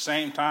 but at the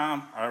same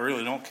time, I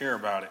really don't care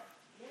about it.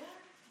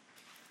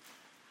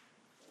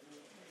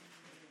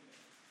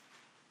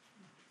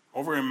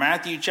 Over in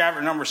Matthew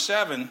chapter number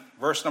 7,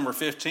 verse number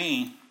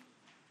 15,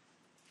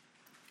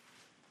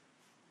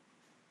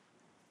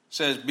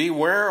 says,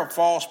 beware of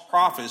false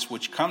prophets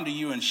which come to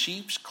you in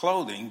sheep's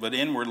clothing, but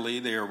inwardly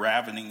they are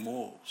ravening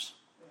wolves.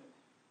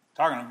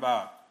 Talking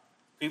about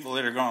people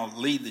that are going to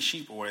lead the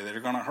sheep away, that are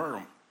going to hurt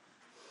them.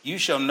 You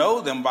shall know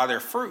them by their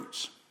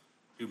fruits.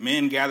 Do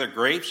men gather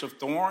grapes of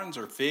thorns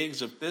or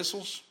figs of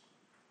thistles?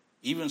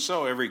 Even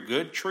so, every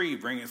good tree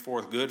bringeth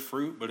forth good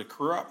fruit, but a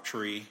corrupt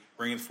tree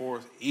bringeth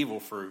forth evil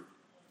fruit.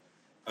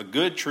 A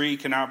good tree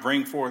cannot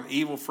bring forth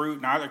evil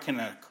fruit, neither can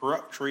a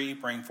corrupt tree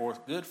bring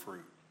forth good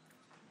fruit.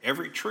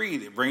 Every tree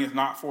that bringeth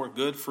not forth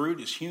good fruit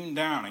is hewn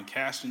down and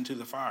cast into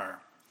the fire.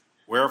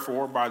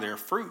 Wherefore, by their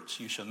fruits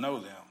you shall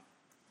know them.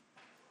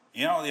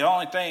 You know, the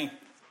only thing,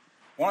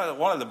 one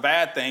of the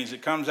bad things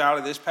that comes out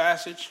of this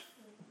passage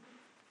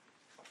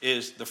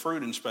is the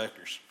fruit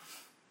inspectors.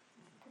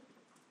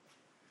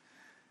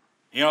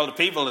 You know, the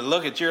people that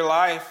look at your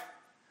life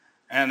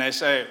and they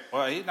say,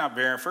 well, he's not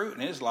bearing fruit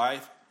in his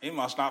life. He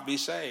must not be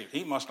saved.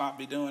 He must not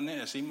be doing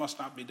this. He must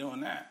not be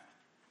doing that.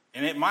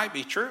 And it might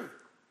be true.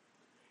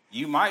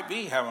 You might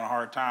be having a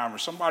hard time, or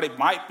somebody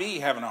might be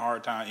having a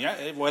hard time.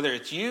 Yeah, whether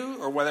it's you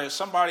or whether it's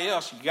somebody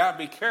else, you got to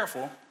be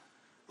careful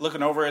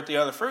looking over at the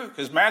other fruit.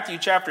 Because Matthew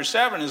chapter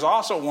 7 is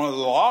also one of the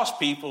lost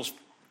people's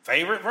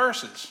favorite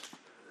verses.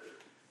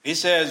 He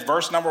says,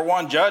 verse number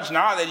 1, judge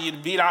not that you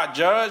be not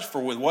judged,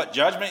 for with what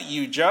judgment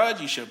you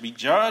judge, you shall be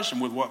judged,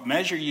 and with what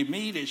measure you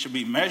meet, it shall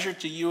be measured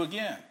to you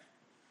again.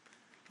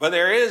 But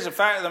there is a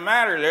fact of the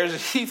matter,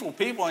 there's evil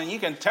people, and you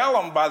can tell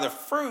them by the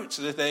fruits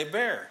that they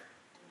bear.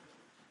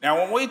 Now,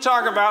 when we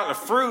talk about the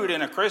fruit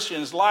in a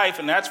Christian's life,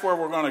 and that's where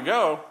we're going to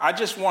go, I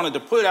just wanted to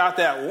put out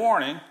that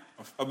warning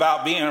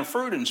about being a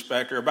fruit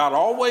inspector, about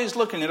always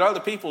looking at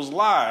other people's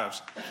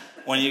lives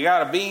when you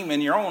got a beam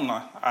in your own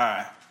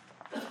eye.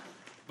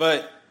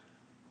 But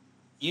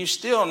you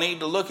still need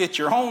to look at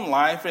your own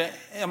life.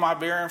 Am I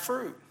bearing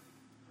fruit?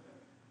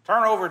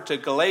 Turn over to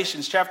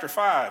Galatians chapter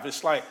 5.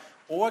 It's like,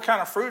 well, what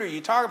kind of fruit are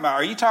you talking about?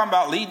 Are you talking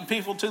about leading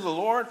people to the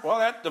Lord? Well,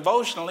 that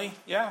devotionally,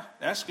 yeah,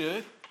 that's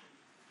good.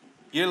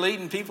 You're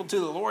leading people to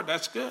the Lord,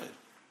 that's good.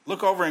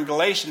 Look over in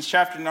Galatians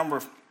chapter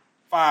number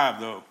 5,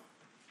 though,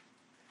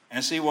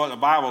 and see what the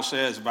Bible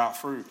says about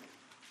fruit.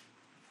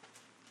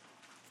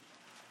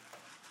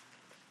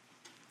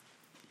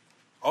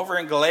 Over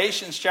in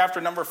Galatians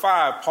chapter number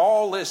 5,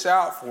 Paul lists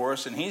out for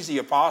us, and he's the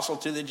apostle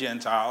to the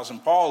Gentiles,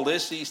 and Paul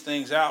lists these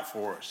things out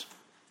for us.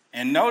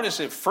 And notice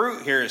that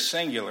fruit here is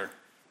singular.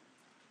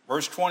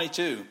 Verse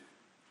 22,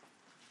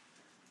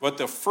 but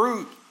the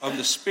fruit of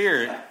the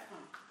Spirit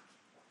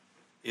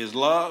is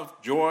love,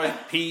 joy,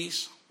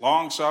 peace,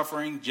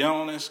 long-suffering,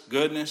 gentleness,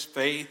 goodness,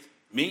 faith,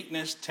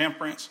 meekness,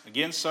 temperance.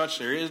 Against such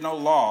there is no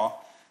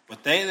law.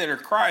 But they that are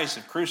Christ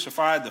have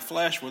crucified the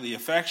flesh with the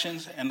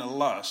affections and the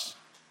lusts.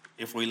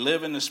 If we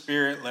live in the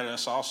Spirit, let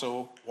us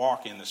also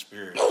walk in the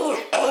Spirit.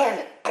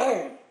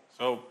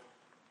 So,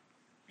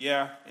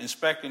 yeah,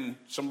 inspecting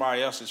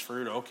somebody else's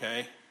fruit,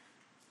 okay.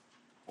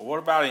 But what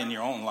about in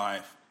your own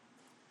life?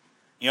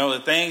 You know,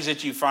 the things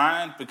that you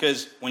find,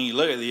 because when you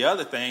look at the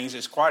other things,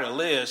 it's quite a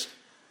list.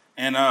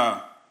 And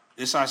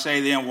this I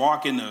say then,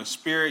 walk in the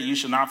Spirit, you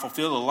shall not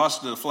fulfill the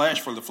lust of the flesh,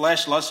 for the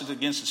flesh lusteth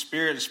against the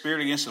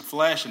Spirit against the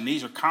flesh, and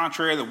these are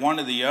contrary the one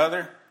to the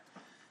other.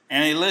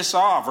 And he lists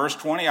off, verse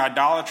 20,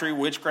 idolatry,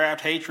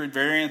 witchcraft, hatred,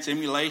 variance,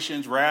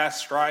 emulations, wrath,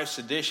 strife,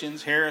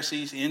 seditions,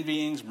 heresies,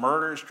 envyings,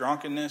 murders,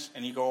 drunkenness,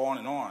 and you go on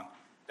and on.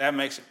 That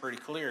makes it pretty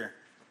clear.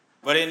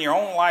 But in your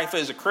own life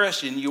as a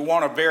Christian, you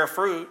want to bear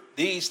fruit,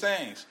 these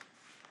things.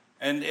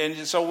 And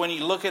so when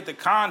you look at the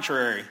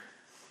contrary,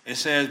 it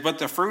says, but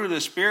the fruit of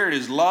the Spirit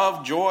is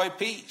love, joy,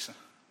 peace.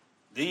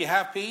 Do you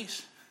have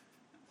peace?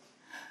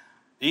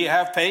 Do you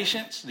have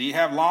patience? Do you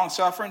have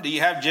long-suffering? Do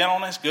you have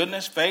gentleness,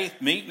 goodness, faith,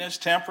 meekness,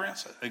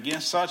 temperance?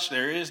 Against such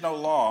there is no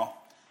law.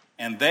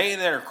 And they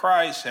that are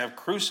Christ have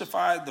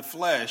crucified the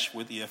flesh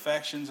with the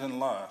affections and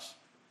lusts.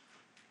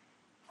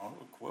 Oh,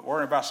 quit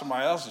worrying about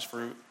somebody else's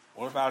fruit.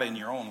 What about in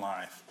your own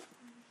life?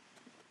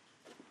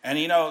 And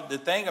you know, the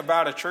thing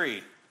about a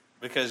tree,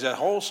 because the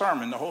whole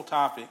sermon, the whole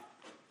topic,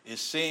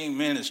 is seeing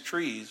men as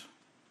trees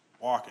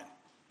walking.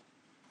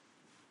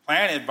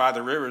 Planted by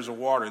the rivers of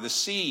water, the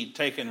seed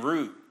taking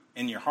root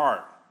in your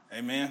heart.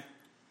 Amen.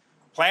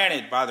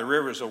 Planted by the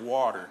rivers of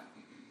water.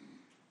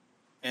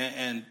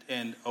 And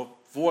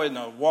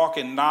avoiding,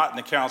 walking not in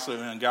the counsel of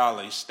the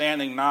ungodly,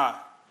 standing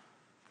not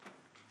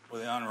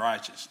with the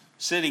unrighteous,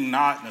 sitting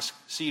not in the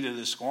seat of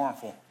the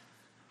scornful,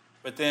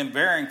 but then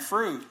bearing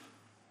fruit.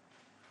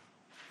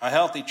 A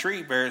healthy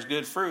tree bears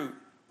good fruit,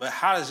 but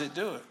how does it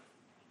do it?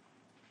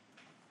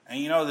 And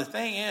you know, the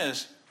thing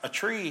is, a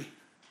tree,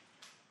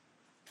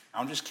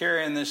 I'm just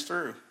carrying this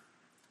through.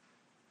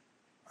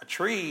 A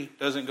tree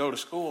doesn't go to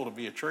school to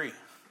be a tree.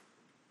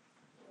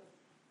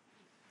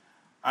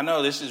 I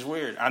know this is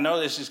weird. I know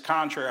this is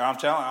contrary.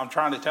 I'm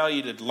trying to tell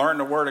you to learn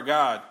the Word of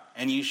God,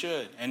 and you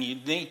should, and you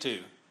need to.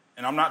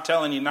 And I'm not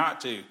telling you not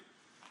to.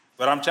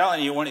 But I'm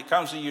telling you, when it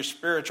comes to your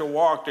spiritual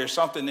walk, there's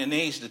something that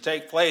needs to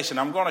take place. And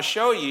I'm going to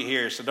show you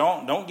here, so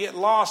don't get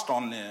lost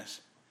on this.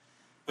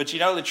 But you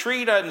know, the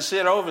tree doesn't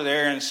sit over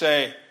there and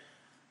say,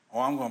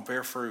 oh, I'm going to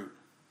bear fruit.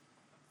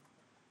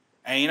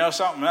 And you know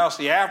something else?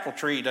 The apple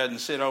tree doesn't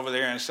sit over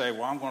there and say,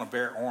 well, I'm going to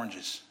bear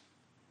oranges.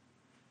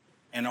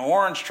 And the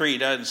orange tree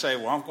doesn't say,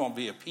 well, I'm going to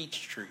be a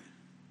peach tree.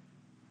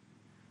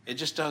 It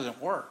just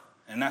doesn't work.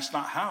 And that's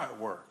not how it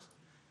works.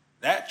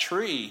 That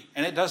tree,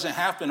 and it doesn't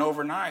happen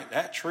overnight,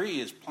 that tree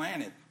is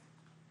planted.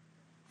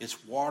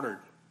 It's watered.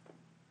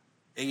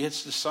 It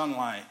gets the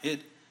sunlight.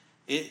 It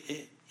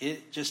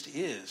just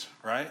is,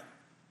 right?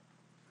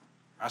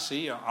 I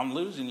see you. I'm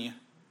losing you.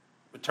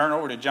 But turn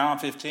over to John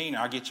 15,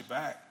 I'll get you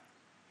back.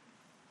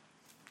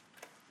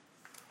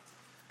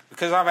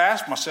 Because I've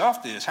asked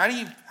myself this, how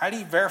do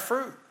you bear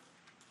fruit?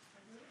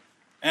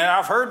 And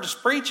I've heard this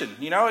preaching,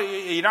 you know,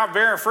 you're not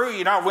bearing fruit,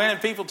 you're not winning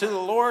people to the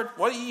Lord.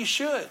 Well, you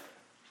should.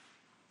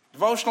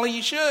 Devotionally,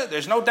 you should.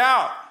 There's no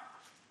doubt.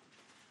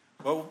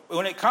 But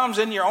when it comes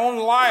in your own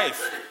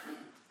life,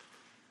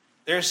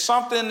 there's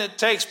something that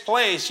takes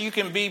place. You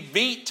can be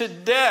beat to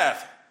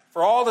death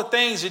for all the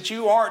things that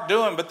you aren't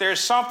doing, but there's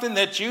something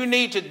that you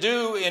need to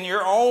do in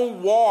your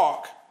own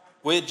walk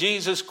with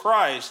Jesus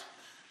Christ.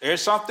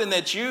 There's something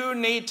that you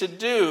need to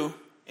do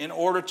in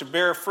order to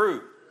bear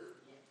fruit.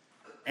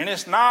 And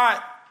it's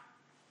not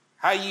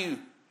how you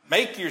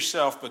make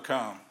yourself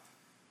become,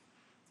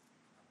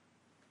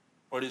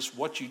 but it's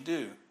what you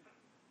do.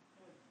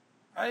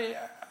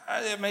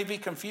 It may be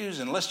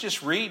confusing. Let's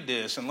just read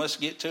this and let's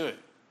get to it.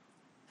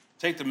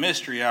 Take the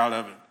mystery out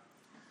of it.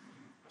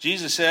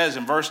 Jesus says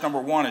in verse number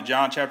 1 of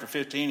John chapter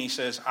 15, he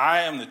says,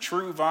 I am the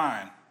true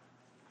vine,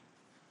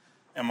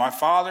 and my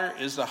Father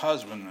is the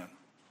husbandman.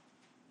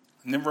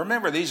 And then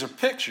remember, these are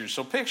pictures,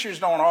 so pictures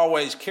don't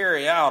always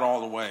carry out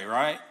all the way,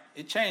 right?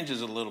 It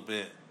changes a little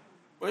bit.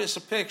 But it's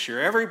a picture.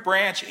 Every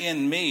branch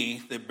in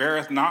me that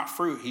beareth not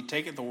fruit, he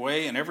taketh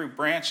away, and every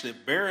branch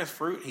that beareth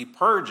fruit, he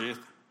purgeth,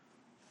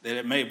 that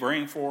it may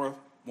bring forth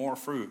more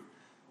fruit.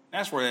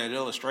 That's where that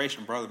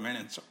illustration, Brother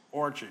Minnitt's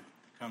orchard,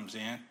 comes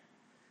in.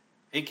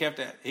 He kept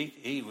that.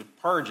 He would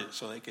purge it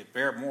so they could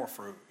bear more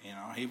fruit. You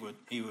know,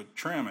 he would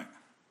trim it.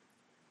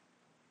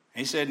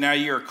 He said, "Now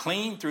you are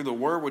clean through the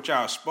word which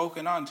I have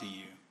spoken unto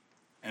you."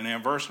 And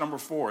then verse number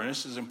 4, and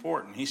this is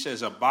important. He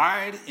says,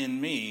 "Abide in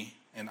me,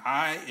 and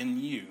I in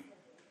you.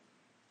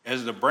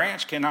 As the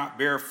branch cannot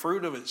bear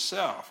fruit of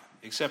itself,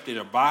 except it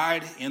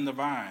abide in the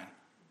vine.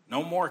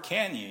 No more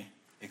can ye,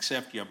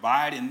 except you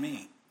abide in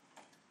me.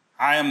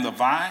 I am the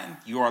vine,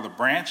 you are the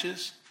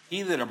branches.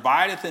 He that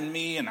abideth in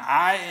me, and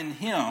I in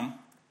him,"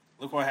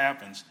 look what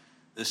happens,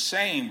 "the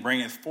same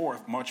bringeth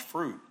forth much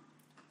fruit.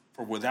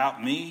 For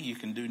without me you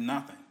can do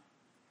nothing.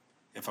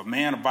 If a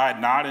man abide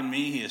not in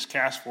me, he is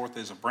cast forth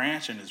as a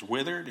branch and is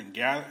withered,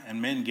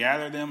 and men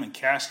gather them and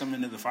cast them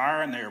into the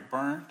fire, and they are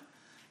burned.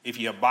 If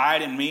you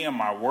abide in me and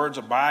my words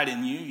abide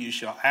in you, you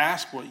shall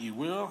ask what you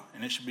will,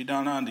 and it shall be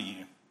done unto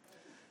you.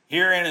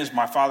 Herein is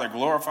my Father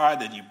glorified,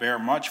 that you bear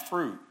much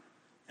fruit,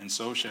 and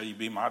so shall you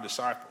be my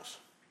disciples."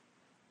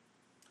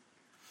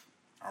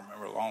 I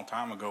remember a long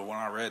time ago when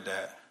I read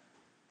that,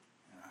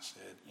 and I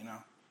said, you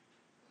know,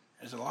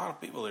 there's a lot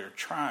of people that are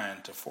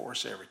trying to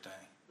force everything.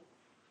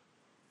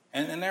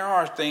 And there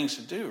are things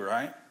to do,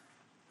 right?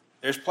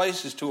 There's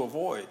places to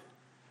avoid.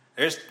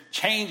 There's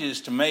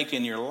changes to make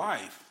in your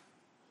life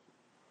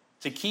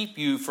to keep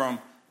you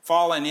from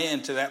falling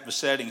into that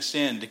besetting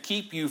sin, to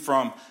keep you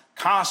from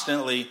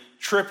constantly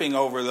tripping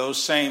over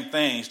those same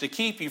things, to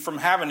keep you from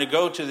having to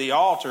go to the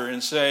altar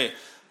and say,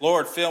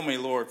 "Lord, fill me,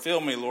 Lord,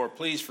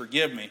 please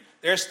forgive me."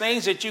 There's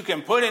things that you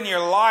can put in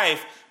your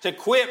life to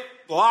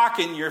quit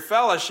blocking your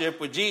fellowship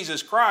with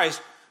Jesus Christ.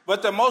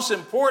 But the most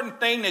important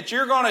thing that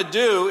you're going to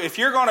do, if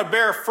you're going to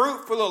bear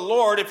fruit for the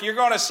Lord, if you're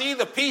going to see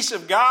the peace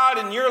of God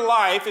in your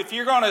life, if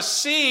you're going to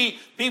see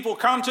people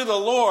come to the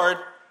Lord,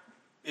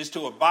 is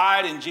to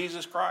abide in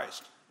Jesus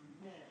Christ.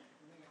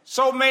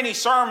 So many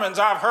sermons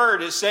I've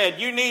heard that said,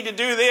 you need to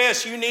do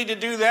this, you need to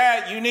do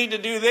that, you need to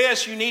do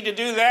this, you need to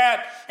do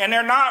that, and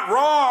they're not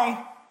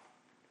wrong.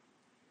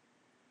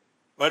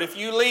 But if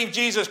you leave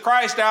Jesus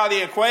Christ out of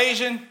the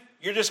equation,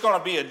 you're just going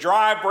to be a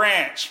dry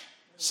branch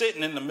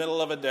sitting in the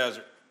middle of a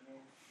desert.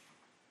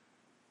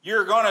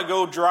 You're going to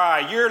go dry.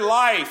 Your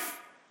life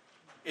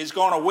is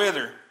going to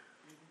wither.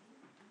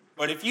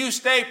 But if you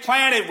stay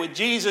planted with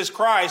Jesus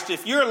Christ,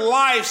 if your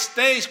life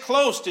stays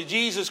close to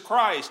Jesus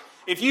Christ,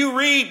 if you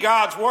read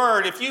God's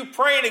word, if you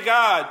pray to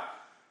God,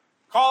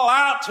 call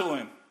out to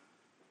him,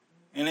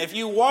 and if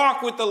you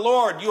walk with the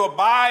Lord, you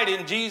abide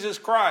in Jesus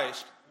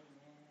Christ,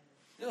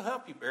 he'll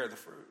help you bear the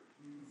fruit.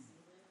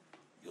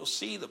 You'll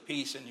see the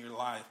peace in your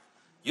life.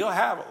 You'll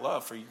have a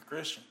love for your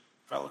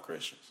fellow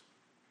Christians.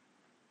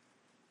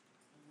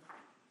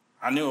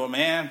 I knew a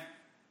man,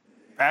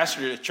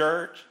 pastor at a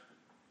church.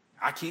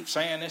 I keep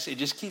saying this. It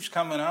just keeps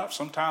coming up.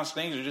 Sometimes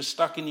things are just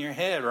stuck in your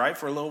head, right,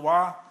 for a little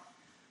while.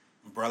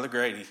 Brother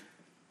Grady.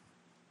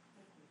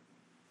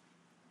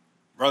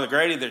 Brother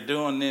Grady, they're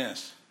doing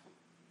this.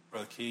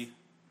 Brother Keith,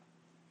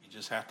 you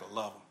just have to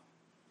love them.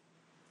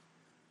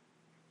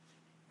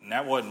 And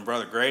that wasn't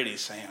Brother Grady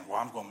saying, well,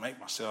 I'm going to make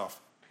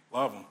myself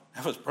love him.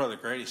 That was Brother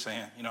Grady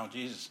saying,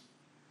 Jesus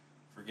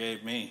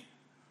forgave me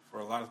for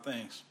a lot of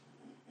things.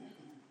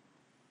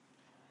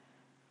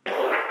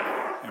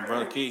 And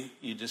Brother Keith,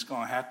 you're just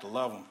going to have to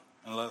love him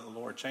and let the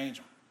Lord change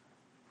him.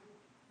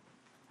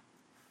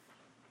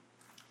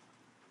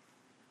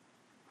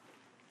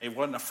 He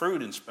wasn't a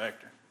fruit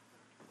inspector.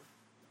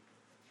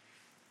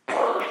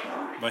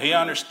 But he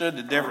understood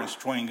the difference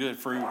between good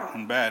fruit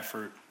and bad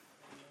fruit.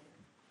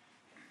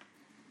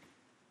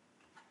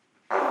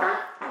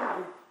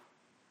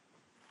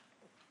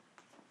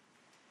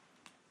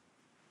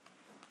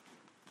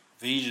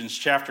 Ephesians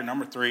chapter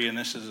number 3, and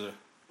this is the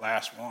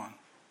last one.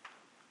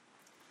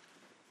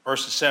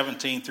 Verses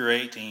 17 through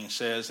 18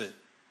 says that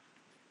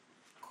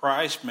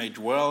Christ may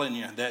dwell in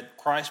your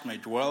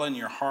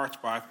hearts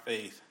by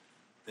faith,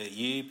 that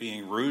ye,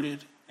 being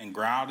rooted and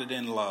grounded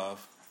in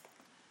love,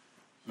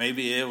 may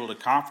be able to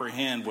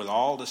comprehend with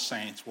all the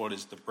saints what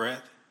is the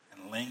breadth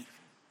and length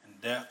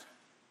and depth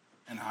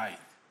and height.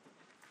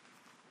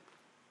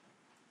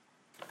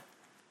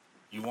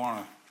 You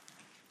want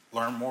to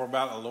learn more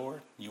about the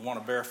Lord? You want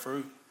to bear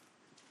fruit?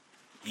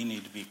 You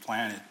need to be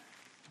planted.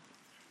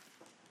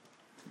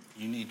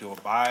 You need to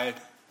abide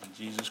in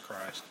Jesus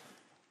Christ.